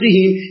eye will see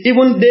him,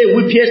 even they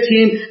who pierced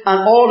him, and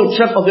all the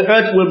tribes of the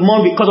earth will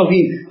mourn because of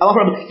him.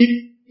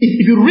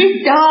 If you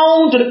read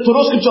down to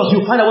those scriptures,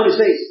 you find out what it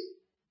says.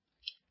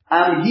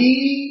 And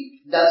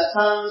he that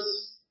stands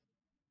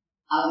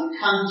as a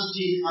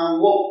candlestick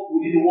and walk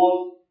within the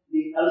wall,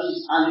 the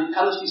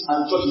candlesticks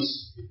and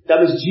churches.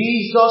 That is,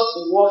 Jesus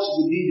works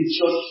within the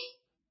church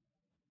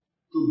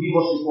to give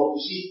us report.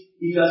 You see,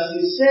 if you are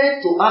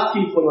sincere to ask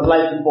him for your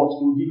life report,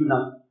 he will give you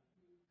now.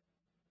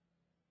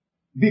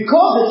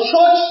 Because the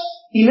church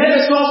in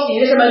Ephesus,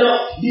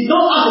 did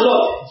not ask the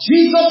Lord.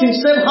 Jesus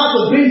himself had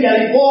to bring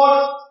their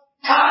report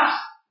card.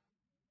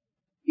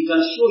 He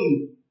can show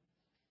you.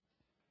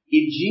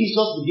 If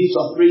Jesus begins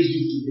to praise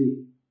you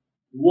today,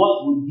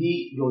 what would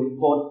be your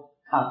report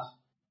card?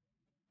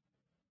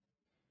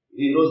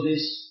 In those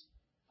days,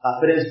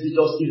 our parents beat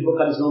us if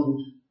vocal is not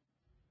good.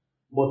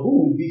 But who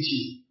will beat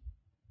you?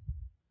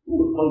 Who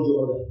will point you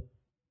order?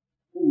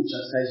 Who will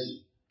chastise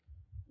you?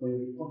 When you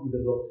report with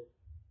the Lord,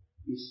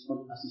 it's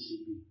not as it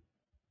should be.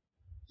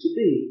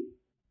 Today,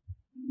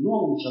 no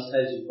one will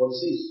chastise you, but it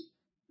says,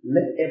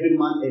 let every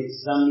man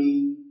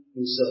examine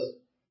himself.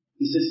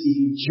 He says, if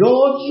you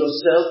judge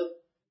yourself,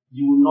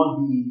 you will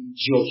not be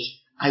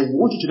judged. I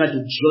want you tonight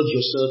to judge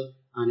yourself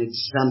and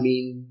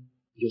examine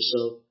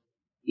yourself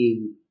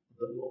in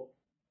the Lord.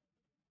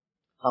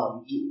 How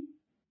are you doing?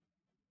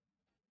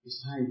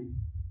 It's time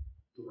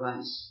to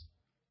rise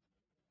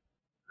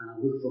and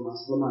awake from our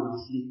slumber and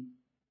our sleep,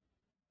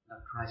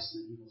 that Christ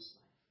may give us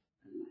life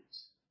and light.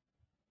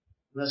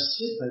 We are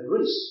saved by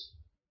grace.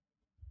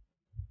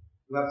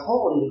 We are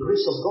called in the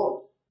grace of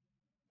God.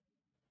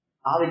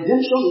 Our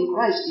redemption in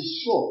Christ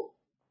is sure.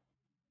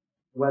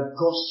 We are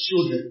God's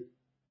children.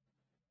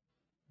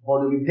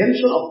 But the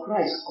redemption of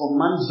Christ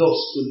commands us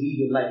to live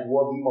a life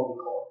worthy of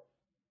the call.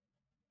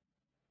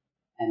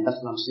 And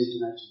that's what I'm saying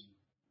tonight to you.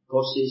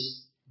 God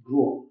says,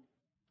 grow up.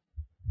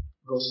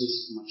 God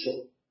says,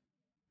 mature.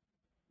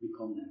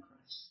 Become like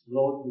Christ.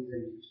 Lord, we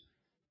thank you.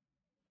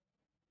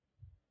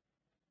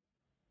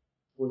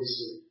 Holy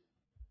Spirit,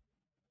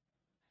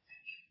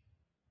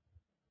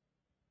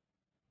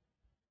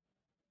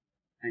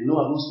 I know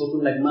I've not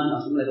spoken like man,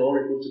 I've spoken like the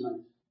oracle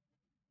tonight.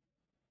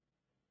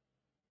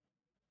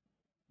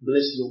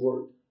 Bless your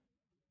word.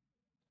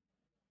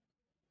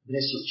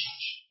 Bless your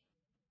church.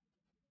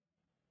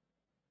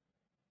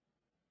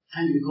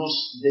 Thank you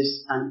because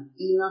there's an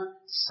inner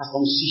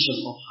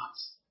circumcision of heart.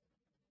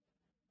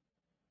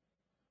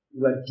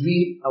 We are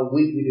doing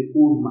away with the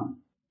old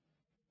man.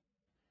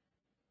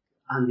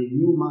 And the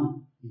new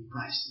man in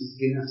Christ is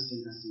gaining a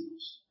sense in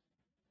us.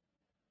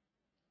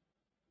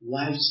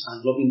 Wives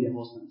are loving their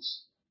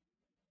husbands.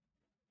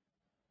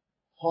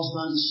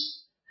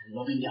 Husbands are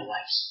loving their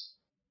wives.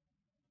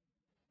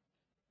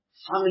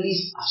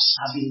 Families are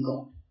serving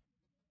God.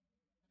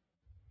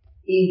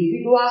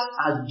 Individuals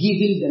are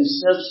giving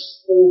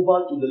themselves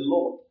over to the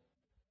Lord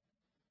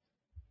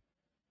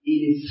in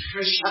a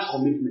fresher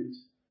commitment,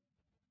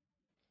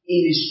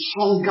 in a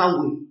stronger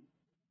way.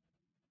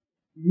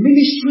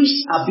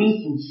 Ministries are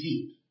being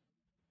fulfilled.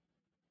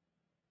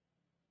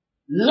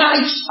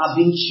 Lives are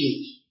being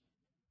changed.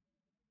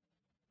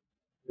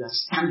 We are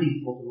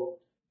standing for the Lord.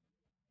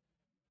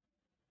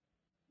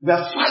 We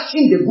are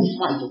fighting the good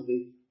fight of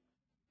faith.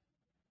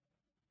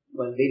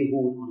 We are laying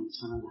hold on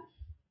eternal life.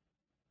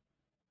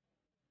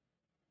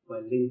 We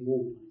are laying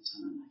hold on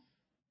eternal life.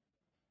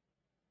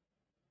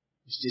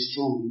 We stay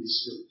strong in the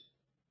Spirit.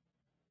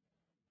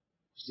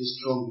 We stay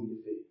strong in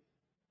the faith.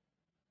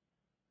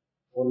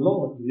 For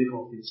Lord, we make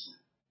all things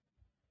well.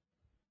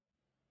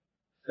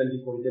 Thank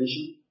you for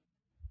redemption.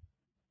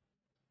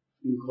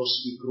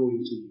 Because we grow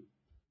into you.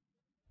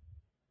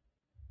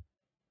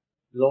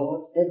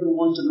 Lord,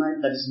 everyone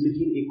tonight that is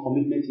making a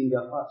commitment in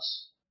their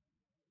hearts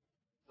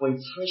for a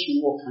fresh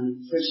walk and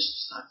a fresh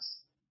start,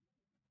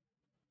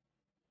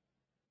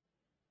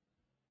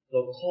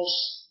 Lord,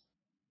 cause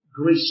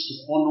grace to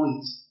honor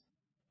it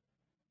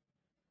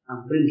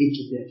and bring it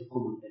to bear to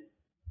come on them.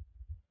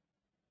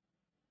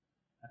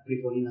 I pray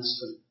for inner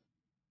strength.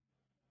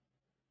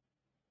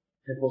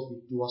 Help us be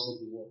doers of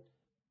the word.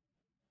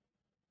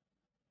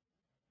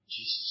 In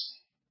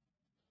Jesus' name.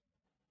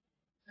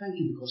 Thank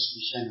you because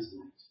we shine as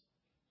light.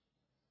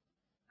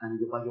 And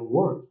by your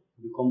word,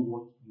 we become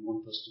what you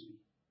want us to be.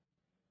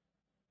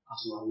 As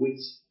we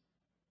await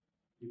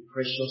the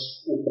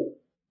precious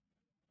hope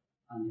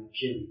and the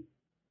appearing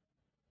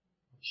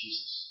of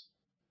Jesus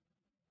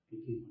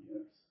again on the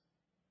earth.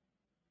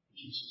 In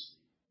Jesus'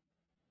 name.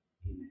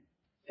 Amen.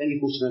 Thank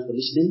you folks tonight for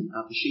listening.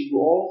 I appreciate you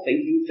all.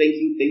 Thank you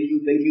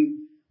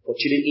for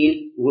tuning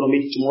in. We're going to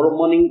meet tomorrow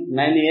morning, 9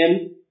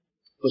 a.m.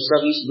 for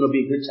service. It's going to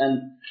be a great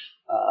time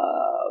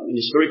in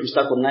the spirit. We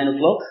start at 9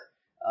 o'clock.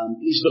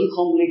 Please don't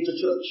come late to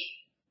church.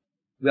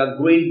 We are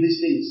growing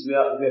these things. We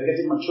are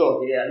getting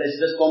mature. Yeah,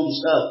 let's come to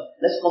serve.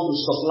 Let's come to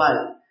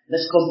supply.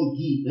 Let's come to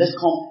give. Let's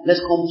come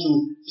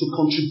to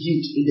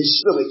contribute in the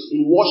spirit,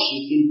 in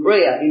worship, in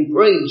prayer, in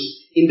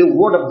praise, in the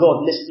word of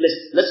God.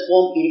 Let's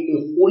form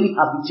a holy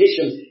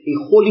habitation, a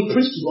holy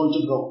priesthood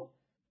unto God.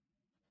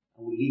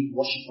 And we live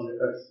worship on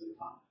the earth with the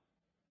Father.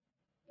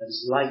 That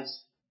is light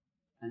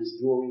and His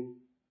glory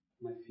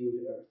might fill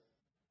the earth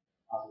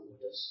as the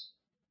waters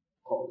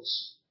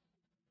covers.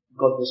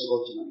 God bless you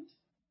all tonight.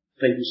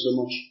 Thank you so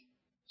much.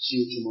 See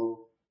you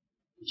tomorrow.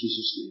 In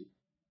Jesus' name.